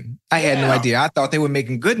were making. I had no idea. I thought they were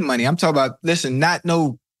making good money. I'm talking about, listen, not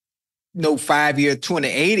no 5-year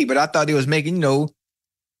 280, but I thought they was making,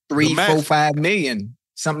 3, 4, 5 million,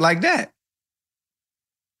 something like that.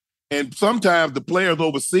 And sometimes the players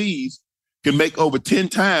overseas can make over 10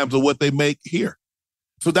 times of what they make here.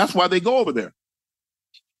 So that's why they go over there.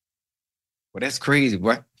 Well, that's crazy,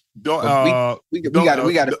 boy. We got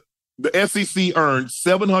to. The SEC earned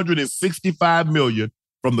 $765 million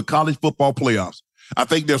from the college football playoffs. I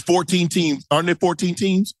think there's 14 teams. Aren't there 14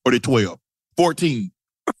 teams? Or are they 12? 14.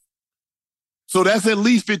 So that's at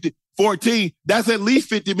least 50. 14. That's at least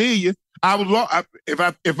 50 million. I was wrong.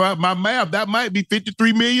 If my math, that might be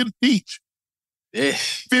 53 million each.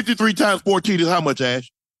 53 times 14 is how much,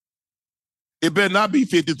 Ash? It better not be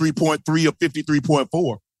 53.3 or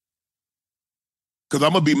 53.4. Because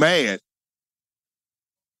I'm going to be mad.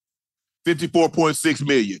 54.6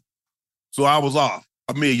 million. So I was off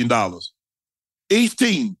 $1 million. Each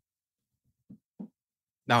team.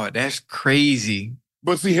 No, that's crazy.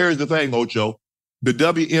 But see, here's the thing, Ocho. The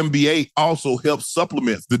WNBA also helps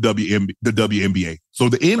supplement the WNBA. So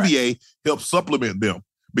the NBA helps supplement them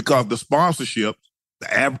because the sponsorship,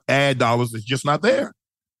 the ad dollars is just not there.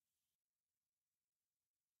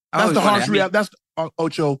 That's the harsh reality.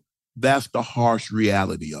 Ocho, that's the harsh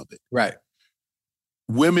reality of it. Right.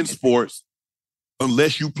 Women's sports,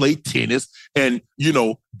 unless you play tennis and,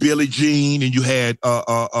 Billie Jean, and you had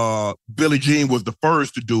Billie Jean was the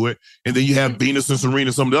first to do it. And then you have Venus and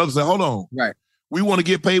Serena, some of the others say, hold on. Right. We want to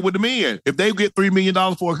get paid with the men. If they get $3 million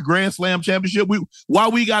for a Grand Slam championship, why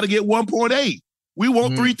we got to get 1.8? We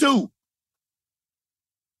want 3.2.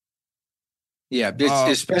 Yeah,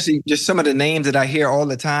 especially just some of the names that I hear all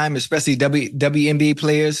the time, especially WNBA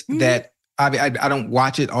players that I don't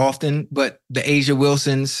watch it often, but the Asia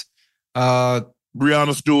Wilsons,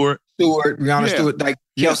 Brianna Stewart, like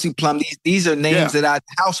Kelsey Plum. These are names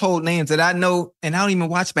household names that I know, and I don't even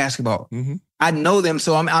watch basketball. Mm-hmm. I know them,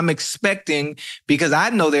 so I'm expecting, because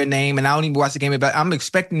I know their name and I don't even watch the game, but I'm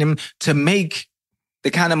expecting them to make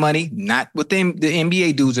the kind of money, not what the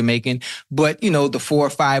NBA dudes are making, but the 4 or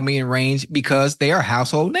 5 million range, because they are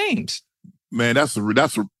household names. Man, that's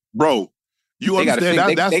bro. You understand?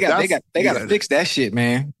 They gotta fix that shit,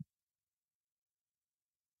 man.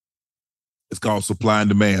 It's called supply and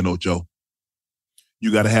demand, Ocho.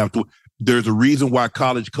 You got to have to. There's a reason why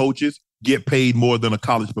college coaches get paid more than a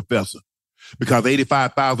college professor, because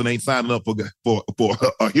 85,000 ain't signing up for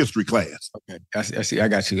a history class. Okay, I see. I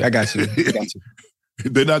got you.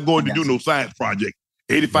 They're not going to do no science project.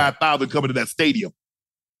 85,000 coming to that stadium.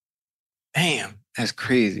 Damn, that's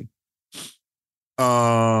crazy.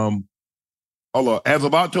 Hold on. As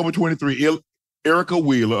of October 23, Erica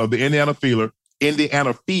Wheeler of the Indiana Fever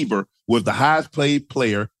was the highest paid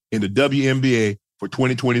player in the WNBA for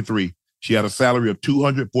 2023. She had a salary of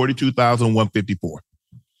 $242,154.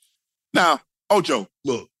 Now, Ocho,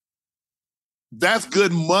 look, that's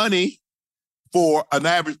good money for an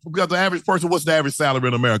average, because the average person, what's the average salary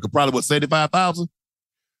in America? Probably what, $75,000?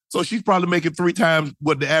 So she's probably making 3 times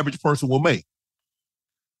what the average person will make.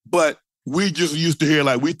 But we just used to hear,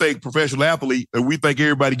 like, we think professional athlete, and we think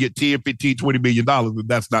everybody get 10, 15, $20 million, and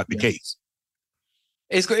that's not the case.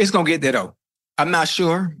 It's going to get there, though. I'm not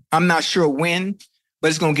sure when, but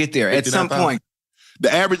it's going to get there at some point.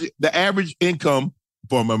 The average income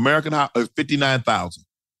from American High is $59,000.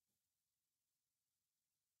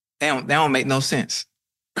 That don't make no sense.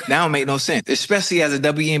 That don't make no sense, especially as a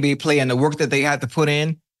WNBA player and the work that they had to put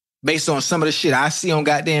in based on some of the shit I see on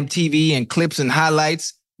goddamn TV and clips and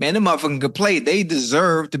highlights. Man, them motherfuckers can play. They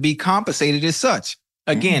deserve to be compensated as such.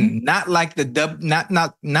 Again, not like the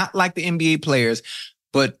not like the NBA players,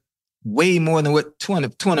 but way more than what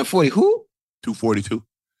 240. Who? 242.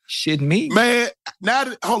 Shit me. Man,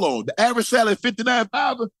 hold on. The average salary is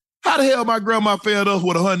 $59,000. How the hell my grandma fed us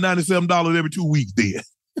with $197 every 2 weeks then?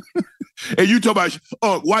 And you talk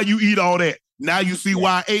about, why you eat all that? Now you see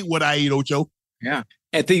why I ate what I ate, Ocho. Yeah.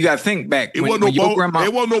 And then you got to think back. There wasn't no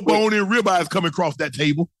bone in ribeyes coming across that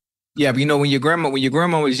table. Yeah, but when your grandma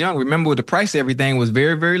was young, remember the price of everything was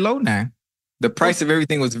very, very low now. The price of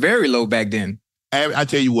everything was very low back then. I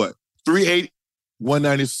tell you what, 380,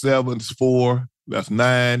 197 is 4, that's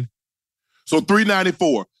 9. So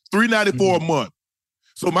 $394 a month.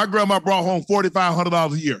 So my grandma brought home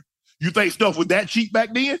 $4,500 a year. You think stuff was that cheap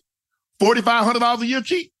back then? $4,500 a year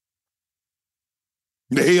cheap?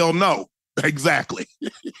 The hell no. Exactly.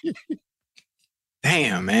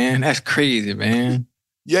 Damn, man. That's crazy, man.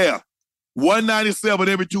 Yeah. $197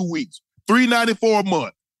 every 2 weeks. $394 a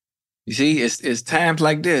month. You see, it's times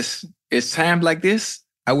like this. It's times like this.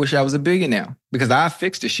 I wish I was a billionaire, because I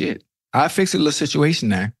fixed the shit. I fixed a little situation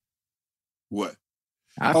now. What?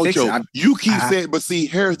 Ocho, you keep saying, but see,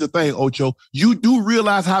 here's the thing, Ocho. You do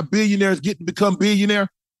realize how billionaires get to become billionaire?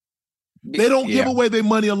 They don't give away their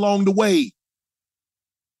money along the way.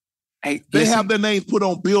 Hey, they have their names put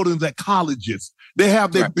on buildings at colleges. They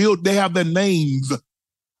have their names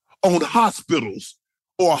on hospitals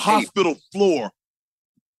or a hospital floor.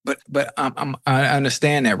 But I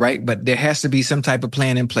understand that, right? But there has to be some type of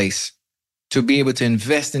plan in place to be able to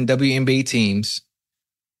invest in WNBA teams,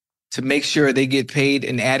 to make sure they get paid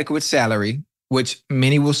an adequate salary, which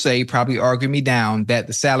many will say, probably argue me down, that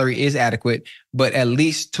the salary is adequate, but at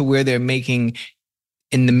least to where they're making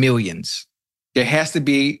in the millions. There has to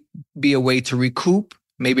be a way to recoup.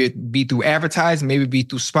 Maybe it be through advertising, maybe it be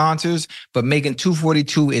through sponsors, but making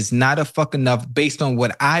 242 is not a fuck enough based on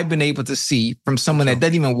what I've been able to see from someone that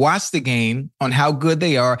doesn't even watch the game on how good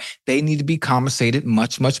they are. They need to be compensated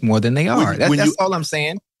much, much more than they are. That's all I'm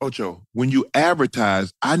saying. Ocho, when you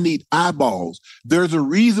advertise, I need eyeballs. There's a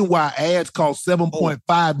reason why ads cost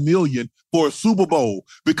 $7.5 million for a Super Bowl,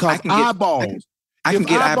 because eyeballs. I can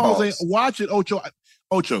get eyeballs. Ain't watch it,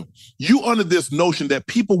 Ocho, you under this notion that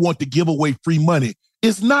people want to give away free money.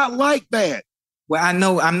 It's not like that. Well, I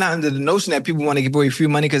know I'm not under the notion that people want to give away free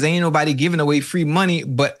money, because ain't nobody giving away free money,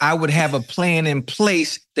 but I would have a plan in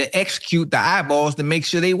place to execute the eyeballs to make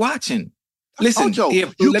sure they watching. Listen, Ocho,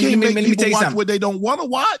 let me me tell you something. What they don't want to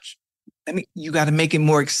watch. You got to make it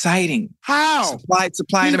more exciting. How? Supply.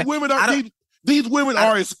 These women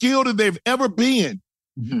are as skilled as they've ever been.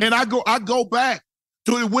 Mm-hmm. And I go back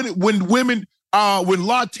to when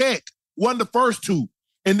La Tech won the first two,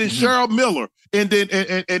 and then Cheryl Miller, and then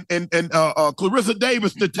Clarissa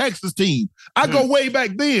Davis, the Texas team. I go way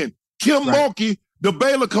back then. Kim Mulkey, the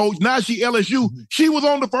Baylor coach, now she LSU. She was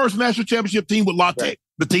on the first national championship team with La Tech.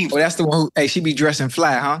 The team. Oh, that's the one who, she be dressing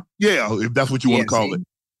fly, huh? Yeah, if that's what you want to call it.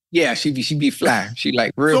 Yeah, she be fly. She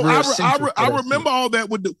like real. I remember all that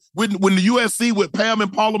when the USC with Pam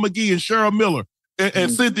and Paula McGee and Cheryl Miller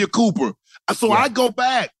and Cynthia Cooper. So I go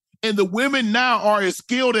back, and the women now are as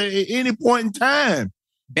skilled at any point in time.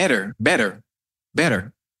 Better. They're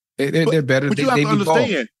better. But you have to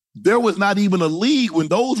understand, there was not even a league when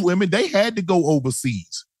those women, they had to go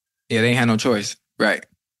overseas. Yeah, they had no choice. Right.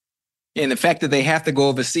 And the fact that they have to go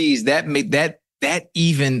overseas, that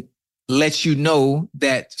even lets you know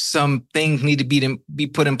that some things need to be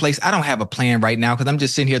put in place. I don't have a plan right now because I'm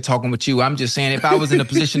just sitting here talking with you. I'm just saying, if I was in a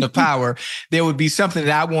position of power, there would be something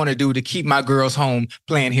that I want to do to keep my girls home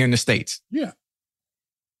playing here in the States. Yeah.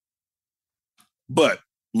 But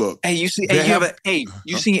look, hey, you seen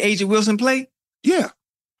AJ Wilson play? Yeah.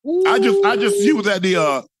 Ooh. I just she was at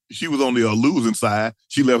the she was on the losing side.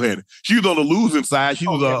 She left-handed. She was on the losing side. She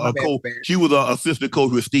was a coach. She was an assistant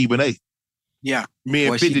coach with Stephen A. Yeah. Me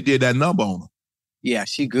and 50 did that number on her. Yeah,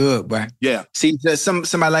 she good, bro. Yeah. See,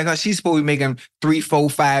 somebody like her, she's supposed to be making $3,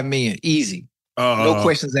 $4, $5 million easy. No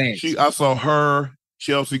questions asked. I saw her,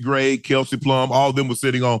 Chelsea Gray, Kelsey Plum, all of them were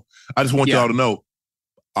sitting on. I just want y'all to know,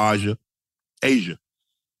 Asia,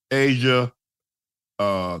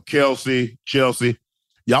 Kelsey, Chelsea,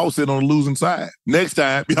 y'all sitting on the losing side. Next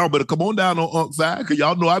time, y'all better come on down on Unc's side, because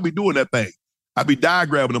y'all know I be doing that thing. I be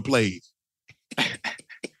diagramming the plays.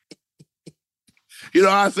 You know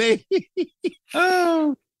what I'm saying?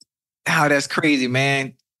 Oh, that's crazy,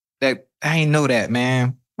 man. That I ain't know that,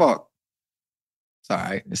 man. Fuck.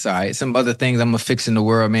 It's all right. Some other things I'm gonna fix in the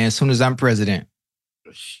world, man, as soon as I'm president.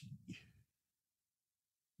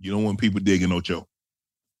 You don't want people digging, Ocho.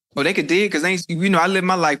 Well, they could dig, because I live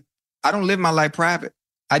my life. I don't live my life private.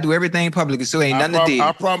 I do everything public, so ain't nothing to dig.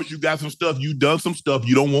 I promise you got some stuff. You done some stuff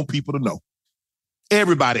you don't want people to know.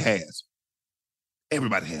 Everybody has.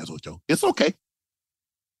 Everybody has, Ocho. It's okay.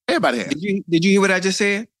 Everybody has. Did you hear what I just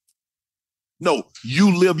said? No,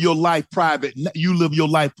 you live your life private. You live your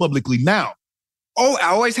life publicly now. Oh, I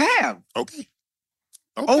always have. Okay.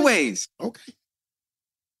 Always. Okay.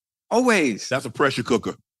 Always. That's a pressure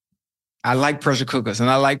cooker. I like pressure cookers, and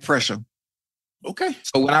I like pressure. Okay.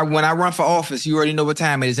 So when I run for office, you already know what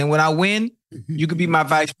time it is. And when I win, you could be my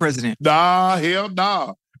vice president. Nah, hell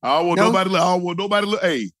nah. I don't want nobody.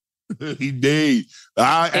 Hey, he did.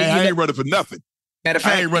 I ain't running for nothing. Matter of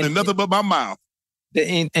fact, I ain't running nothing but my mouth.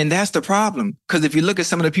 And that's the problem. Because if you look at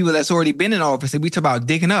some of the people that's already been in office, and we talk about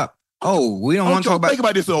digging up. Oh, we don't want to talk about. Think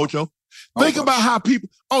about this, Ocho. Think about how people.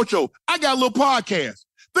 Ocho, I got a little podcast.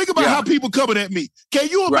 Think about how people coming at me. Can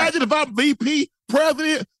you imagine if I'm VP,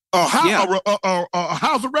 president, or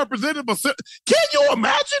House of Representatives? Can you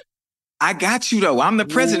imagine? I got you though. I'm the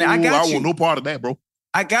president. I got you. I want no part of that, bro.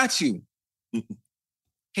 I got you.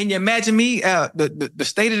 Can you imagine me? The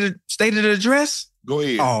state of the address. Go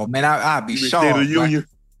ahead. Oh man, I'd be shocked. State of the Union.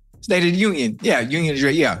 State of the Union. Yeah, Union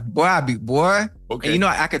address. Yeah, boy, Okay. And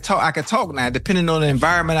I could talk now. Depending on the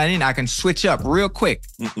environment I'm in, I can switch up real quick.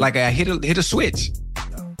 Like I hit a switch.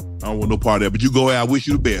 I don't want no part of that, but you go ahead. I wish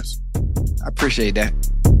you the best. I appreciate that.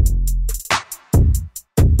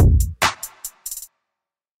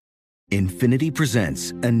 Infiniti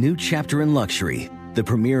presents a new chapter in luxury, the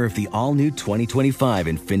premiere of the all-new 2025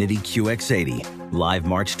 Infiniti QX80, live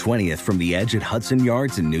March 20th from the Edge at Hudson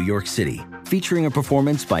Yards in New York City, featuring a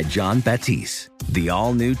performance by John Batiste. The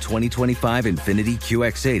all-new 2025 Infiniti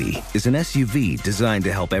QX80 is an SUV designed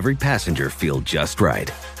to help every passenger feel just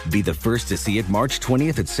right. Be the first to see it March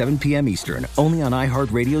 20th at 7 p.m. Eastern, only on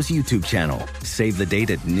iHeartRadio's YouTube channel. Save the date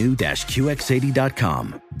at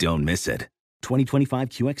new-QX80.com. Don't miss it. 2025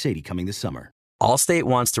 QX80 coming this summer. Allstate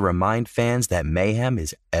wants to remind fans that mayhem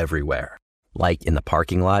is everywhere. Like in the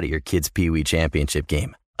parking lot at your kid's Pee Wee Championship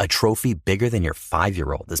game. a trophy bigger than your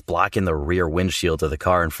 5-year-old is blocking the rear windshield of the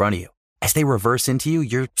car in front of you. As they reverse into you,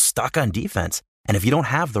 you're stuck on defense. And if you don't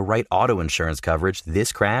have the right auto insurance coverage,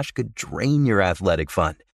 this crash could drain your athletic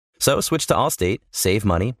fund. So switch to Allstate, save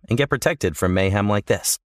money, and get protected from mayhem like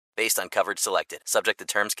this. Based on coverage selected, subject to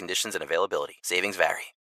terms, conditions, and availability. Savings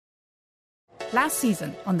vary. Last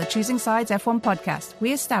season on the Choosing Sides F1 podcast,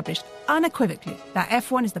 we established unequivocally that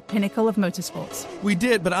F1 is the pinnacle of motorsports. We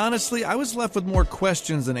did, but honestly, I was left with more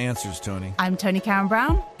questions than answers, Tony. I'm Tony Karen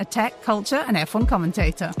Brown, a tech, culture, and F1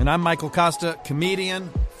 commentator. And I'm Michael Costa, comedian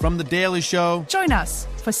from The Daily Show. Join us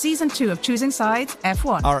for Season 2 of Choosing Sides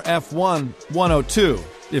F1. Our F1 102,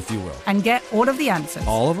 if you will. And get all of the answers.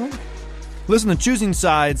 All of them? Listen to Choosing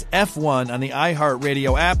Sides F1 on the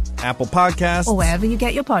iHeartRadio app, Apple Podcasts, or wherever you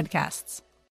get your podcasts.